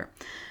of water.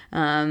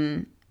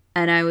 And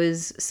I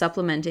was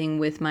supplementing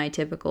with my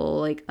typical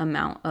like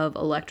amount of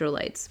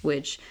electrolytes,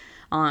 which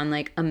on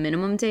like a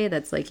minimum day,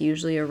 that's like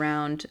usually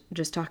around,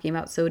 just talking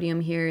about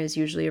sodium here, is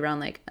usually around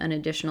like an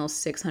additional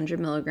 600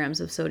 milligrams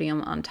of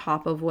sodium on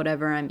top of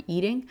whatever I'm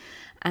eating.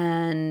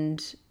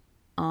 And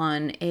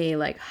on a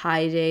like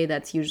high day,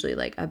 that's usually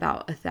like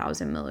about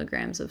 1,000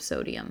 milligrams of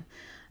sodium.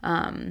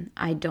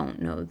 I don't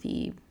know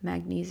the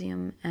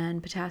magnesium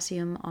and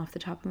potassium off the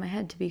top of my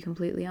head, to be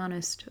completely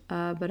honest,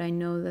 but I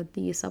know that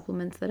the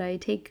supplements that I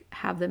take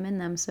have them in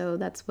them, so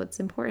that's what's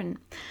important.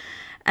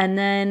 And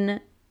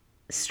then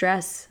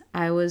stress.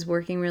 I was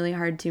working really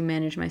hard to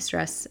manage my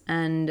stress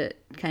and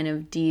kind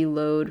of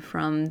deload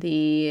from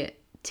the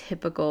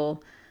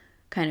typical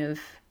kind of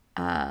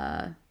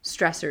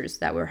stressors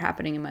that were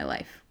happening in my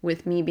life.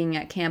 With me being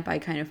at camp, I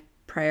kind of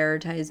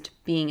prioritized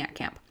being at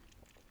camp.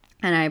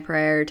 And I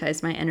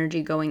prioritized my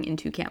energy going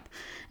into camp.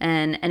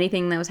 And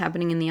anything that was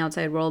happening in the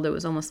outside world, it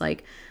was almost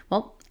like,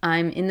 well,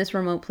 I'm in this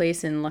remote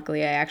place, and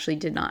luckily I actually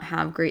did not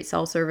have great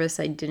cell service.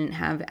 I didn't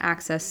have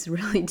access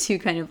really to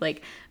kind of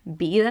like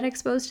be that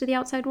exposed to the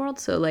outside world.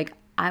 So like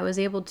I was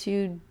able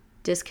to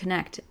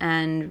disconnect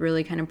and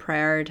really kind of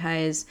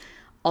prioritize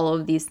all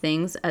of these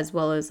things, as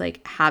well as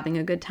like having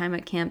a good time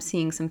at camp,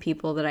 seeing some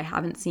people that I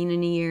haven't seen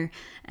in a year,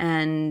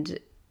 and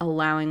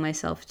allowing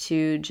myself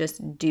to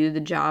just do the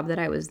job that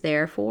I was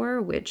there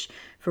for, which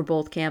for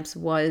both camps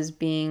was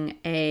being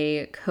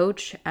a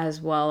coach as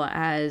well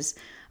as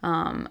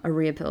a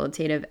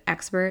rehabilitative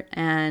expert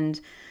and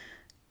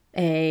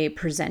a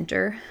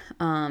presenter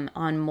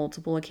on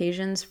multiple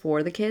occasions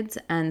for the kids.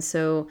 And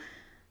so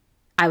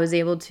I was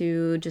able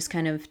to just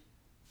kind of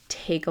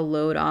take a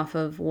load off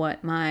of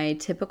what my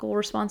typical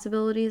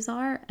responsibilities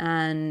are,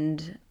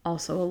 and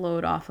also a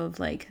load off of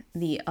like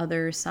the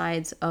other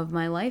sides of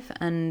my life,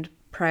 and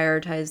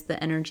prioritize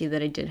the energy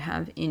that I did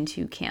have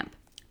into camp.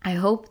 I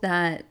hope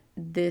that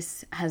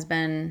this has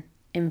been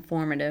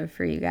informative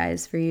for you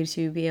guys, for you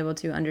to be able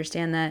to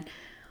understand that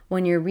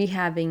when you're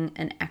rehabbing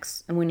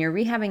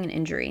an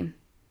injury,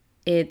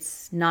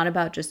 it's not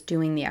about just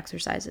doing the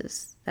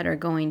exercises that are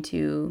going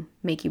to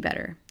make you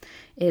better.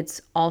 It's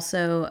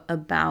also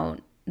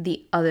about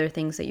the other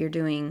things that you're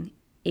doing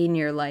in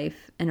your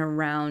life and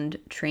around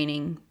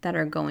training that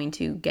are going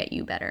to get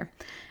you better.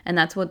 And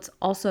that's what's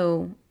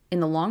also in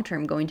the long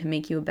term going to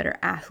make you a better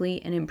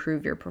athlete and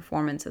improve your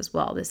performance as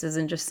well. This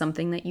isn't just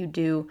something that you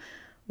do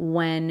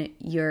when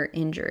you're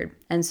injured.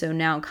 And so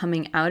now,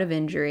 coming out of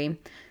injury,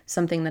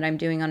 something that I'm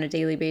doing on a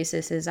daily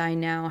basis is I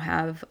now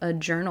have a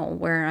journal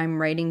where I'm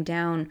writing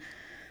down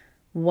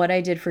what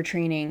I did for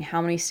training,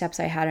 how many steps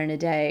I had in a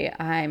day.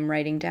 I'm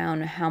writing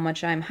down how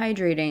much I'm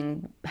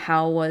hydrating,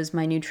 how was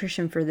my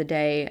nutrition for the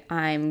day.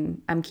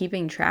 I'm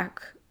keeping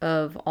track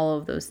of all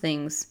of those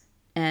things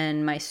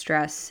and my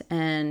stress,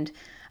 and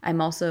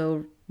I'm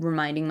also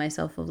reminding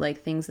myself of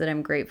like things that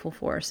I'm grateful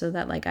for, so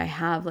that like I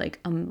have like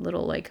a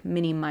little like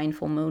mini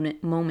mindful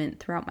moment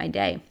throughout my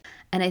day.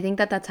 And I think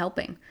that that's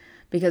helping,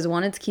 because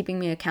one, it's keeping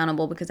me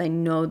accountable, because I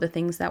know the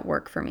things that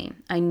work for me.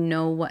 I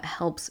know what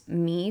helps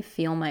me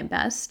feel my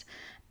best.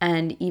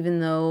 And even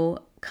though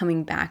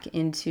coming back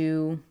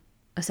into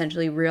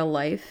essentially real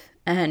life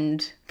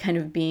and kind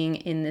of being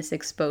in this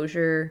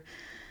exposure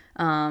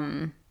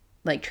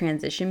like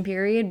transition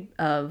period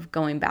of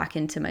going back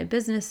into my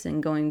business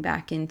and going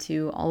back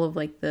into all of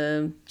like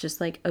the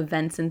just like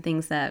events and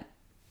things that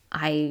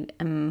I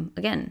am,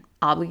 again,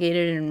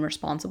 obligated and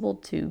responsible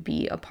to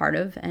be a part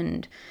of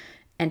and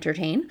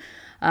entertain,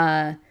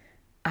 I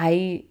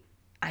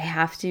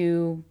have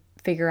to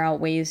figure out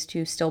ways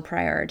to still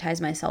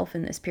prioritize myself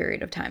in this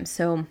period of time.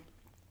 So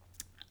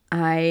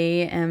I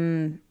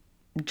am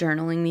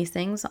journaling these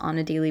things on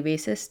a daily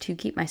basis to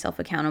keep myself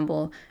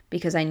accountable,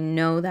 because I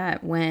know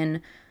that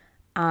when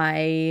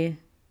I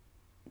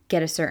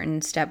get a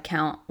certain step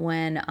count,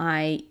 when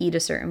I eat a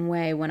certain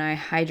way, when I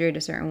hydrate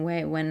a certain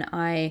way, when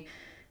I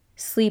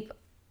sleep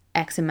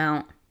X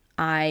amount,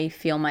 I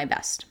feel my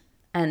best.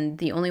 And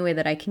the only way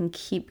that I can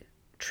keep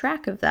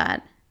track of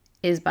that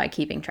is by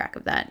keeping track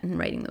of that and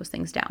writing those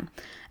things down.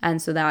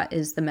 And so that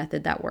is the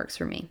method that works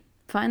for me.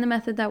 Find the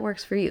method that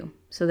works for you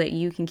so that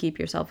you can keep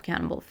yourself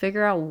accountable.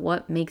 Figure out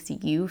what makes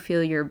you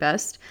feel your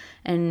best,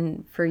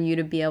 and for you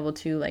to be able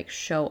to like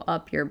show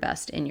up your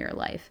best in your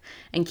life,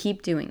 and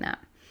keep doing that.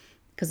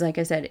 Because like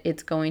I said,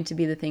 it's going to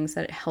be the things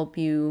that help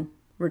you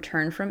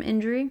return from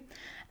injury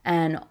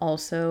and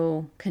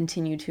also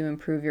continue to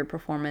improve your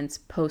performance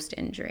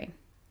post-injury.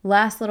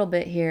 Last little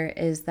bit here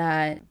is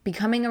that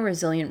becoming a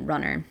resilient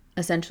runner,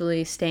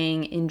 essentially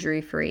staying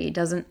injury-free,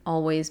 doesn't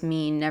always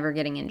mean never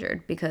getting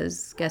injured,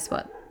 because guess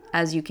what?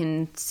 As you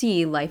can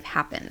see, life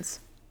happens.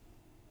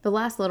 The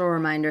last little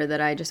reminder that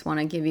I just want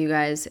to give you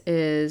guys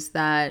is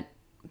that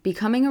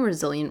becoming a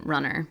resilient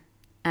runner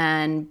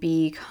and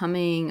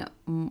becoming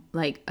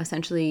like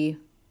essentially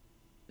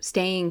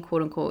staying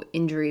quote unquote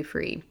injury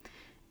free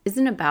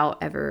isn't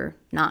about ever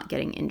not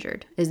getting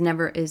injured.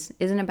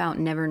 Isn't about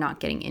never not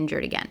getting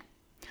injured again.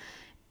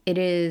 It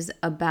is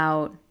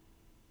about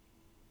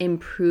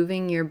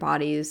improving your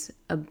body's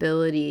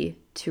ability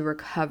to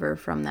recover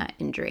from that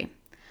injury.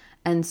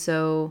 And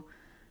so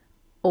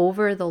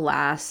over the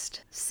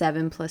last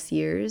 7+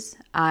 years,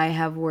 I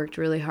have worked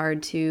really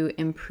hard to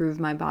improve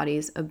my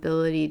body's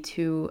ability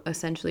to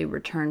essentially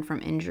return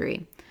from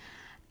injury.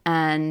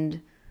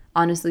 And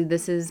honestly,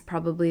 this is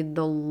probably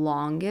the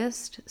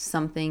longest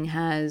something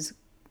has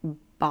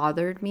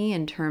bothered me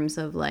in terms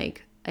of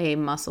like a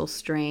muscle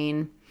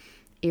strain,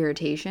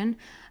 irritation,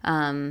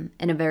 in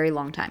a very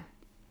long time.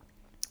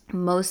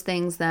 Most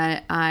things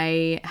that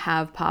I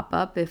have pop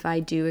up, if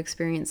I do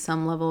experience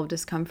some level of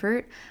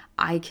discomfort,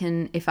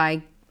 if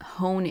I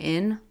hone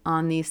in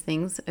on these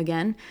things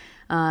again,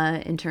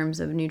 in terms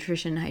of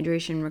nutrition,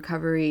 hydration,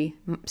 recovery,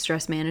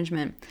 stress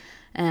management,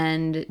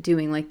 and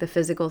doing like the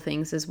physical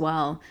things as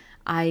well,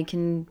 I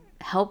can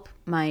help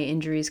my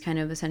injuries kind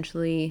of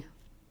essentially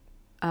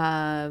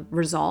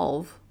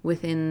resolve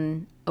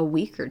within a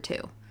week or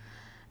two.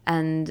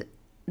 And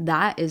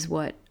that is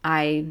what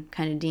I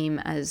kind of deem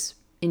as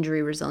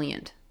injury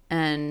resilient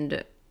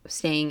and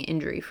staying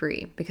injury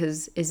free.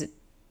 Because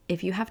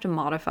if you have to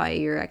modify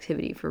your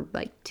activity for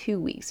like 2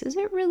 weeks, is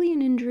it really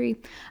an injury?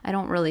 I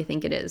don't really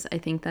think it is. I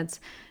think that's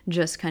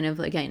just kind of,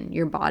 again,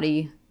 your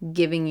body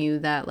giving you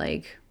that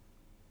like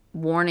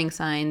warning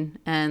sign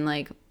and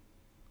like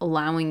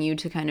allowing you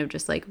to kind of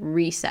just like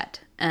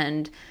reset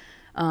and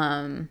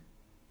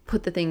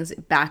put the things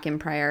back in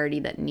priority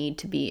that need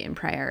to be in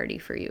priority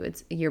for you.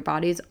 It's your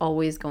body's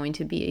always going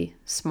to be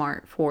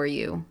smart for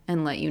you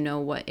and let you know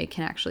what it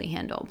can actually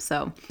handle.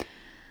 So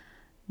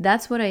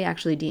that's what I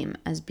actually deem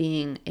as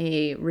being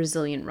a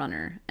resilient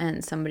runner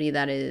and somebody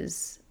that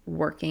is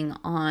working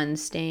on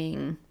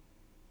staying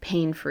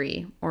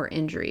pain-free or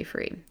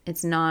injury-free.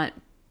 It's not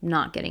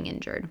getting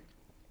injured.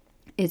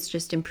 It's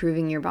just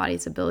improving your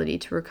body's ability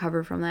to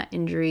recover from that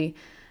injury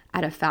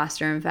at a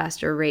faster and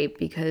faster rate,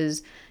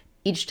 because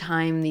each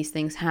time these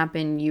things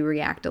happen, you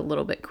react a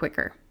little bit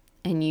quicker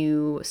and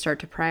you start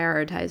to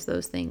prioritize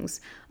those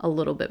things a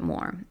little bit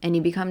more. And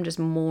you become just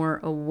more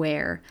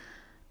aware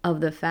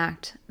of the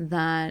fact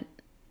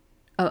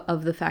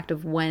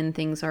of when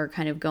things are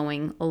kind of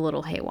going a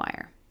little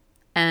haywire.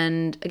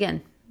 And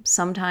again,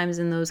 sometimes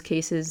in those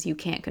cases, you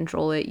can't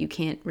control it. You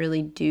can't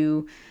really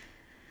do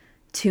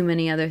too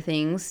many other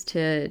things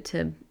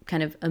to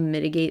kind of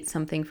mitigate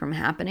something from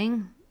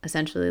happening.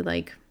 Essentially,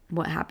 like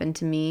what happened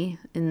to me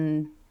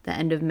in the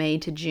end of May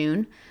to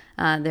June.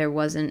 There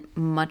wasn't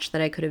much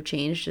that I could have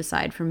changed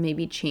aside from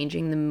maybe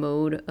changing the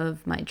mode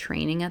of my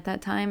training at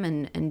that time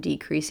and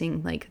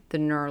decreasing like the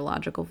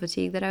neurological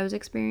fatigue that I was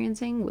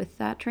experiencing with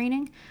that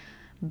training.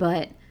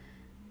 But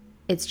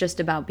it's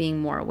just about being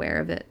more aware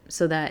of it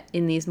so that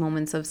in these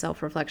moments of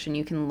self-reflection,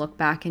 you can look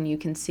back and you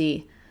can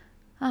see,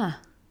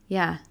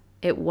 yeah,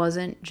 it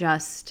wasn't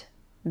just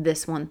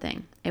this one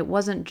thing. It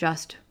wasn't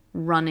just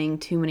running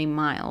too many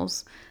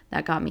miles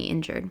that got me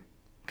injured,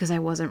 because I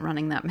wasn't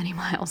running that many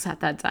miles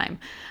at that time.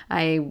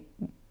 In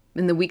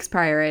the weeks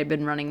prior, I had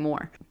been running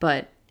more,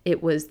 but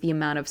it was the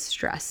amount of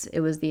stress.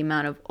 It was the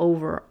amount of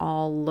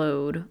overall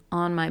load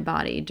on my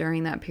body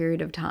during that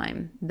period of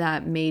time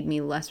that made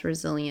me less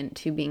resilient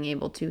to being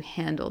able to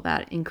handle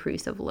that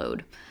increase of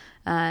load.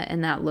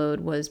 And that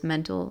load was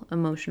mental,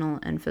 emotional,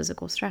 and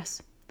physical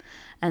stress.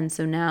 And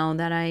so now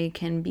that I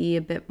can be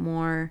a bit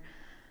more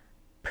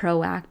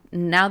proactive,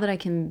 now that I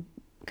can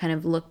kind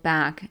of look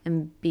back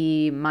and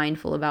be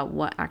mindful about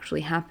what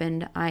actually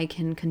happened, I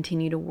can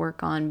continue to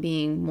work on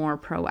being more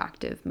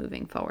proactive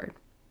moving forward.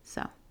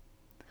 So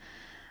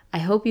I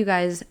hope you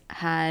guys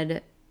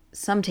had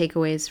some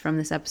takeaways from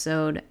this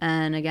episode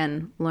and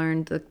again,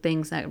 learned the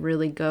things that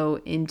really go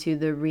into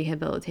the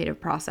rehabilitative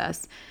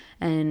process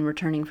and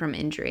returning from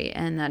injury,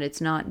 and that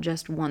it's not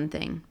just one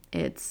thing,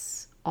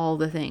 it's all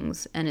the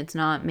things, and it's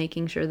not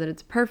making sure that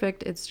it's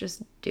perfect, it's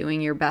just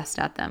doing your best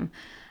at them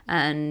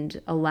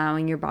and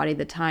allowing your body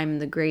the time,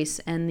 the grace,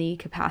 and the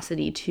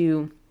capacity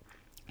to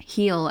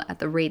heal at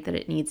the rate that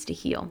it needs to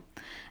heal.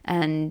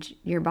 And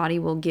your body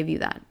will give you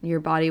that. Your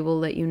body will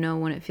let you know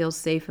when it feels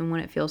safe and when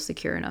it feels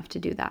secure enough to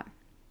do that.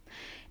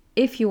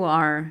 If you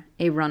are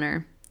a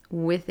runner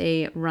with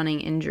a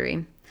running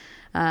injury,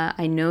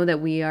 I know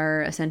that we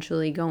are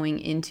essentially going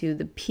into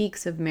the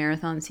peaks of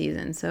marathon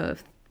season. So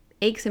if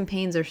aches and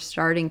pains are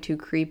starting to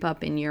creep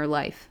up in your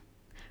life,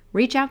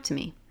 reach out to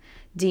me.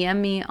 DM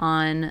me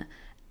on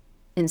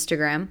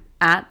Instagram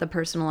at the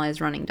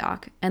personalized running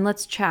doc, and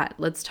let's chat.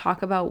 Let's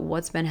talk about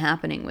what's been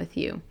happening with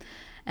you,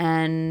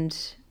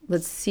 and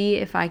let's see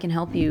if I can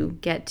help you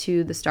get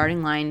to the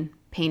starting line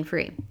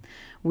pain-free.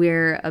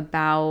 We're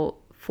about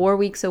 4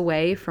 weeks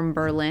away from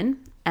Berlin,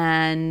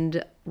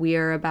 and we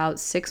are about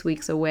 6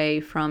 weeks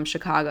away from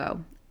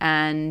Chicago.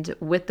 And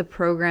with the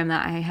program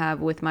that I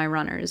have with my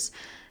runners,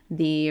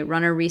 the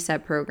Runner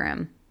Reset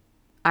program,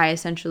 I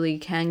essentially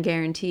can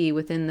guarantee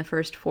within the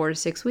first 4 to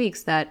 6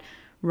 weeks that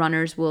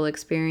runners will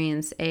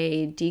experience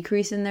a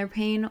decrease in their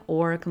pain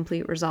or a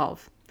complete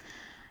resolve.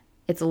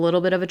 It's a little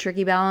bit of a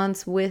tricky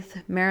balance with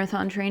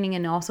marathon training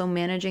and also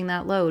managing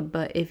that load,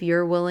 but if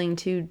you're willing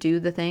to do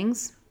the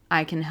things,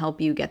 I can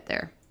help you get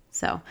there.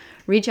 So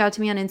reach out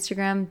to me on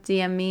Instagram,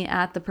 DM me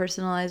at the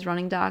personalized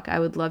running doc. I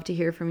would love to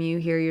hear from you,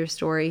 hear your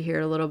story,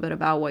 hear a little bit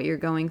about what you're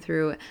going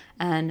through,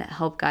 and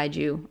help guide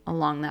you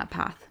along that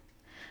path.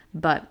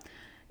 But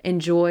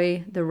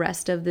enjoy the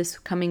rest of this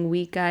coming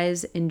week,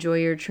 guys. Enjoy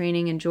your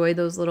training. Enjoy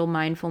those little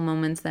mindful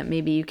moments that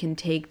maybe you can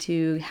take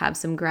to have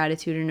some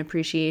gratitude and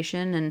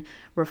appreciation and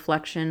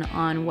reflection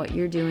on what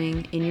you're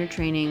doing in your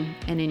training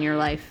and in your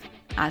life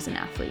as an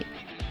athlete.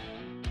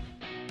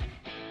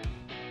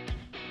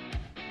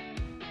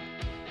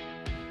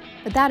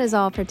 But that is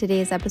all for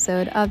today's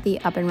episode of the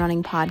Up and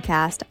Running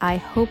podcast. I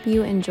hope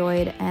you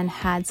enjoyed and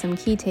had some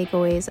key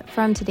takeaways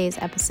from today's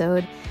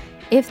episode.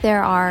 If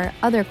there are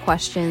other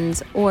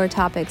questions or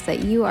topics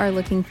that you are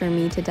looking for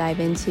me to dive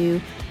into,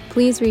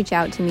 please reach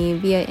out to me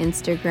via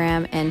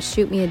Instagram and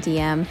shoot me a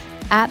DM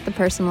at the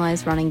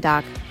personalized running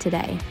doc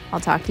today.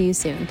 I'll talk to you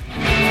soon.